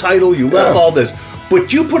left the title. You left all this.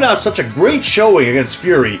 But you put out such a great showing against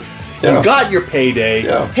Fury. You got your payday.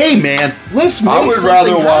 Yeah. Hey, man, let's make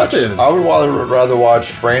something happen. I would rather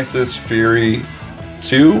watch Francis Fury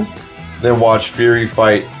 2 than watch Fury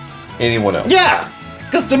fight anyone else. Yeah.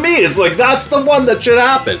 Because to me, it's like that's the one that should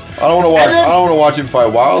happen. I don't want to watch him fight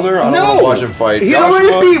Wilder. I don't want to watch him fight He Joshua.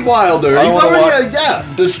 already beat Wilder. He's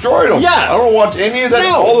already destroyed him. Yeah. I don't want to watch any of that.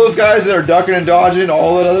 No. All those guys that are ducking and dodging,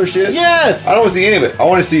 all that other shit. Yes. I don't want to see any of it.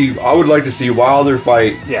 I would like to see Wilder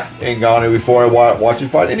fight Ngannou before I watch him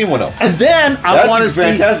fight anyone else. And then I want to see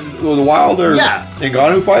fantastic. The Wilder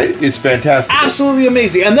Ngannou fight is fantastic. Absolutely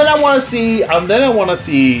amazing. And then I want to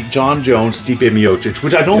see John Jones, Stipe Miocic,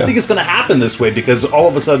 which I don't think is going to happen this way because all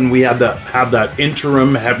of a sudden we have that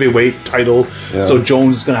interim heavyweight title. Yeah. So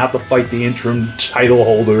Jones is going to have to fight the interim title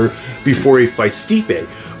holder before he fights Stipe.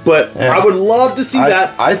 But I would love to see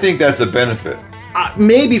that. I think that's a benefit.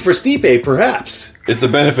 Maybe for Stipe, perhaps. It's a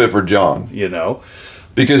benefit for John.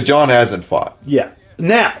 Because John hasn't fought. Yeah.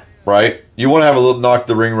 Now. Right? You want to have knock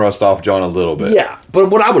the ring rust off John a little bit. Yeah. But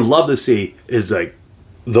what I would love to see is like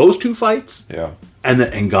those two fights. Yeah. And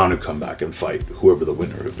then Ngannou come back and fight whoever the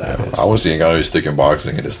winner of that is. I want to see Ngannou stick in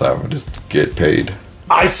boxing and just get paid.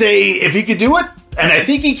 I say if he could do it, and I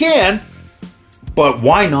think he can, but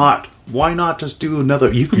why not? Why not just do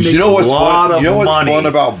another? You can make a lot of money. You know what's fun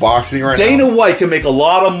about boxing right now? Dana White can make a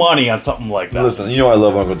lot of money on something like that. Listen, I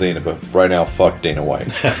love Uncle Dana, but right now, fuck Dana White.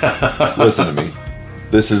 Listen to me.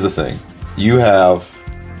 This is the thing.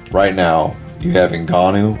 Right now, you have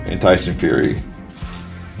Ngannou and Tyson Fury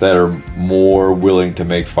that are more willing to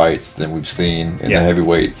make fights than we've seen in the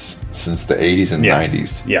heavyweights since the 80s and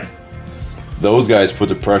 90s. Yeah. Those guys put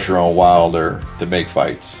the pressure on Wilder to make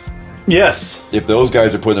fights. Yes. If those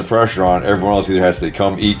guys are putting the pressure on, everyone else either has to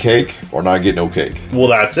come eat cake or not get no cake. Well,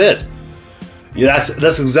 that's it. Yeah,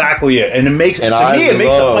 that's exactly it. And it makes it makes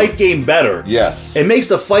the fight game better. Yes. It makes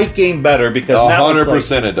the fight game better because now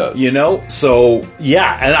 100% it does. You know? So,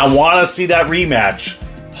 yeah, and I want to see that rematch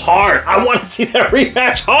hard. I want to see that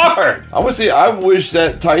rematch hard. I wish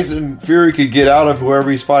that Tyson Fury could get out of whoever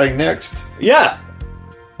he's fighting next. Yeah.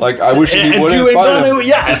 Like, I wish he wouldn't fight him.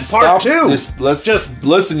 Yeah, and part two. Let's just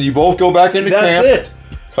listen. You both go back into camp. That's it.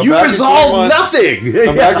 You resolve nothing.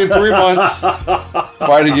 Come back in 3 months.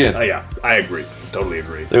 Fight again. Yeah, I agree. Totally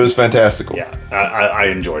agree. It was fantastical. Yeah, I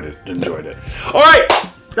enjoyed it. All right,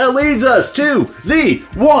 that leads us to the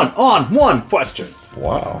one-on-one question.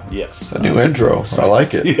 Wow. Yes. A new intro. I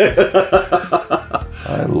like it.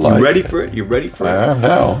 I like it. You ready for it? You ready for it? I am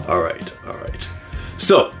now. All right.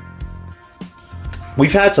 So,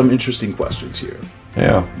 we've had some interesting questions here.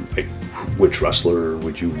 Yeah. Like, which wrestler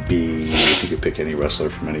would you be if you could pick any wrestler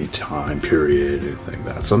from any time period, anything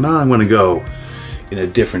like that. So now I'm going to go in a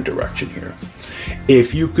different direction here.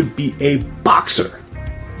 If you could be a boxer,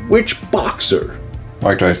 which boxer?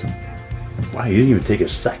 Mike Tyson. Wow, you didn't even take a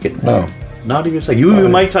second. No. Not even a second. You were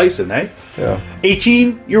Mike Tyson, eh? Yeah.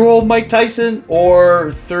 18-year-old Mike Tyson or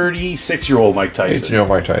 36-year-old Mike Tyson? 18-year-old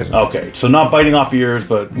Mike Tyson. Okay, so not biting off ears,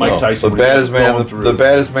 but Mike Tyson. The baddest man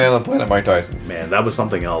on the planet, Mike Tyson. Man, that was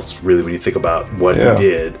something else, really, when you think about what he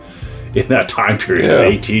did in that time period at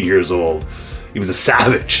 18 years old. He was a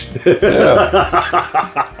savage.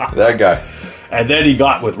 That guy. And then he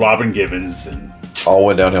got with Robin Givens. And all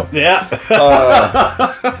went downhill. Yeah.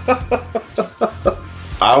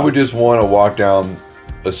 I would just want to walk down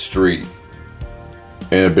a street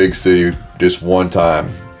in a big city just one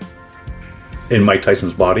time. In Mike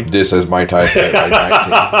Tyson's body? Just as Mike Tyson at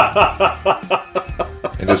like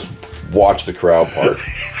 19. And just watch the crowd part.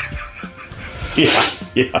 Yeah.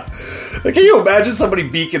 Like, can you imagine somebody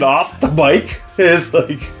beaking off the Mike? It's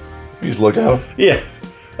like... You just look at him. Yeah.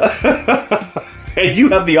 And you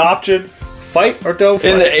have the option, fight or don't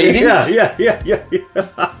fight. In the 80s? Yeah. In the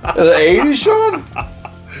 80s, Sean?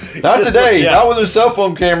 Not today. Not with there's cell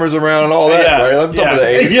phone cameras around and all that, right? I'm talking about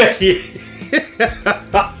the 80s.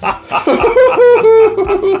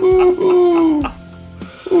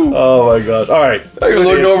 Oh my god. All right. You're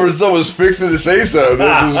looking over and someone's fixing to say something.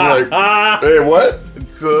 They're just like, hey, what?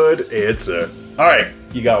 Good answer. All right.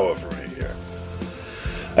 You got one for me here.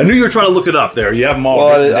 I knew you were trying to look it up there. You have them all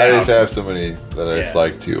written down. I just have so many that I just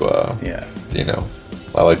like to, you know,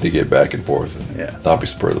 I like to get back and forth and not be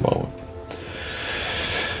spur of the moment.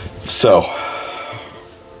 So,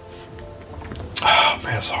 oh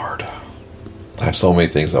man, it's hard. I have so many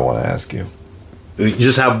things I want to ask you. You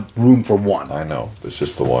just have room for one. I know. It's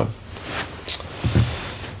just the one.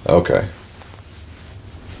 Okay.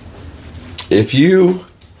 If you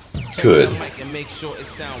could. That's not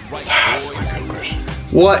a good question.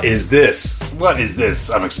 What is this?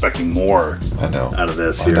 I'm expecting more. I know. Out of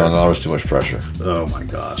this I here. know, that was too much pressure. Oh my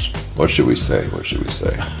gosh. What should we say? Let's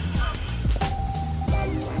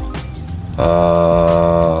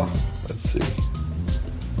see.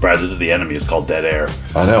 Brad, this is the enemy. It's called dead air.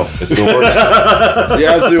 I know. It's the worst. It's the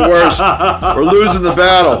absolute worst. We're losing the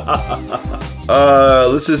battle.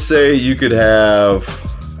 Let's just say you could have...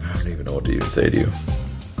 I don't even know what to even say to you.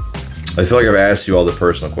 I feel like I've asked you all the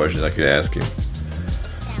personal questions I could ask you.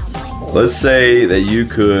 Let's say that you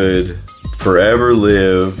could forever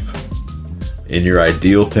live in your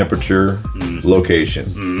ideal temperature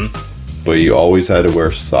location, but you always had to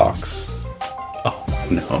wear socks. Oh,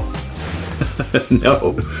 no.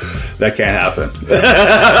 No, that can't happen.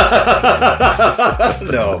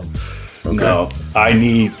 No. I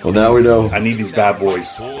need. Well, now we know. I need these bad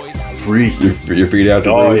boys free. Your feet out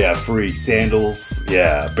to breathe? Oh yeah, free sandals.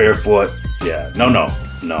 Yeah, barefoot. Yeah. No.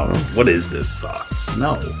 What is this? Socks?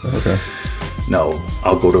 No. Okay. No,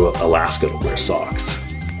 I'll go to Alaska to wear socks.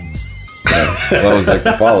 Well, that was like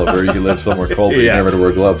the follow where you can live somewhere cold, but you never have to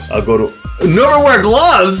wear gloves. I'll go to. Never wear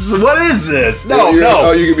gloves? What is this? No.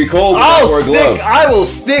 Oh, you can be cold but not wear gloves. I will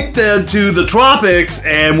stick then to the tropics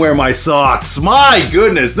and wear my socks. My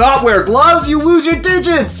goodness, not wear gloves? You lose your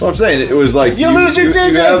digits. Well, I'm saying it was like you lose your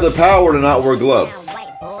digits. You have the power to not wear gloves.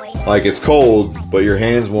 Like it's cold, but your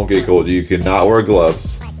hands won't get cold. You cannot wear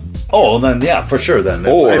gloves. Oh, then yeah, for sure. Then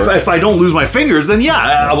or if I don't lose my fingers, then yeah,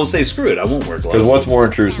 I will say screw it. I won't wear gloves. Because what's more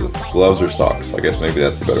intrusive, gloves or socks? I guess maybe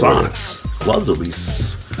that's the better socks. Gloves at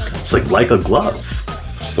least. It's like a glove.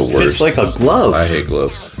 It's the worst. It's like a glove. I hate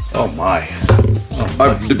gloves. Oh my.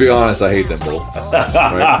 To be honest, I hate them both.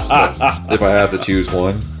 Right? But if I have to choose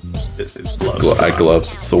one, It's gloves.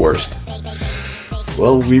 gloves. It's the worst.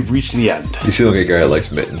 Well, we've reached the end. You seem like a guy that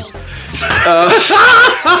likes mittens.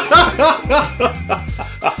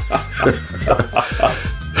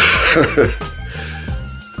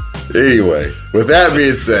 Anyway, with that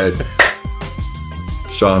being said,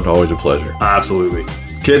 Sean, always a pleasure. Absolutely.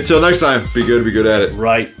 Kids, till next time, be good at it.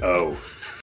 Right. Oh.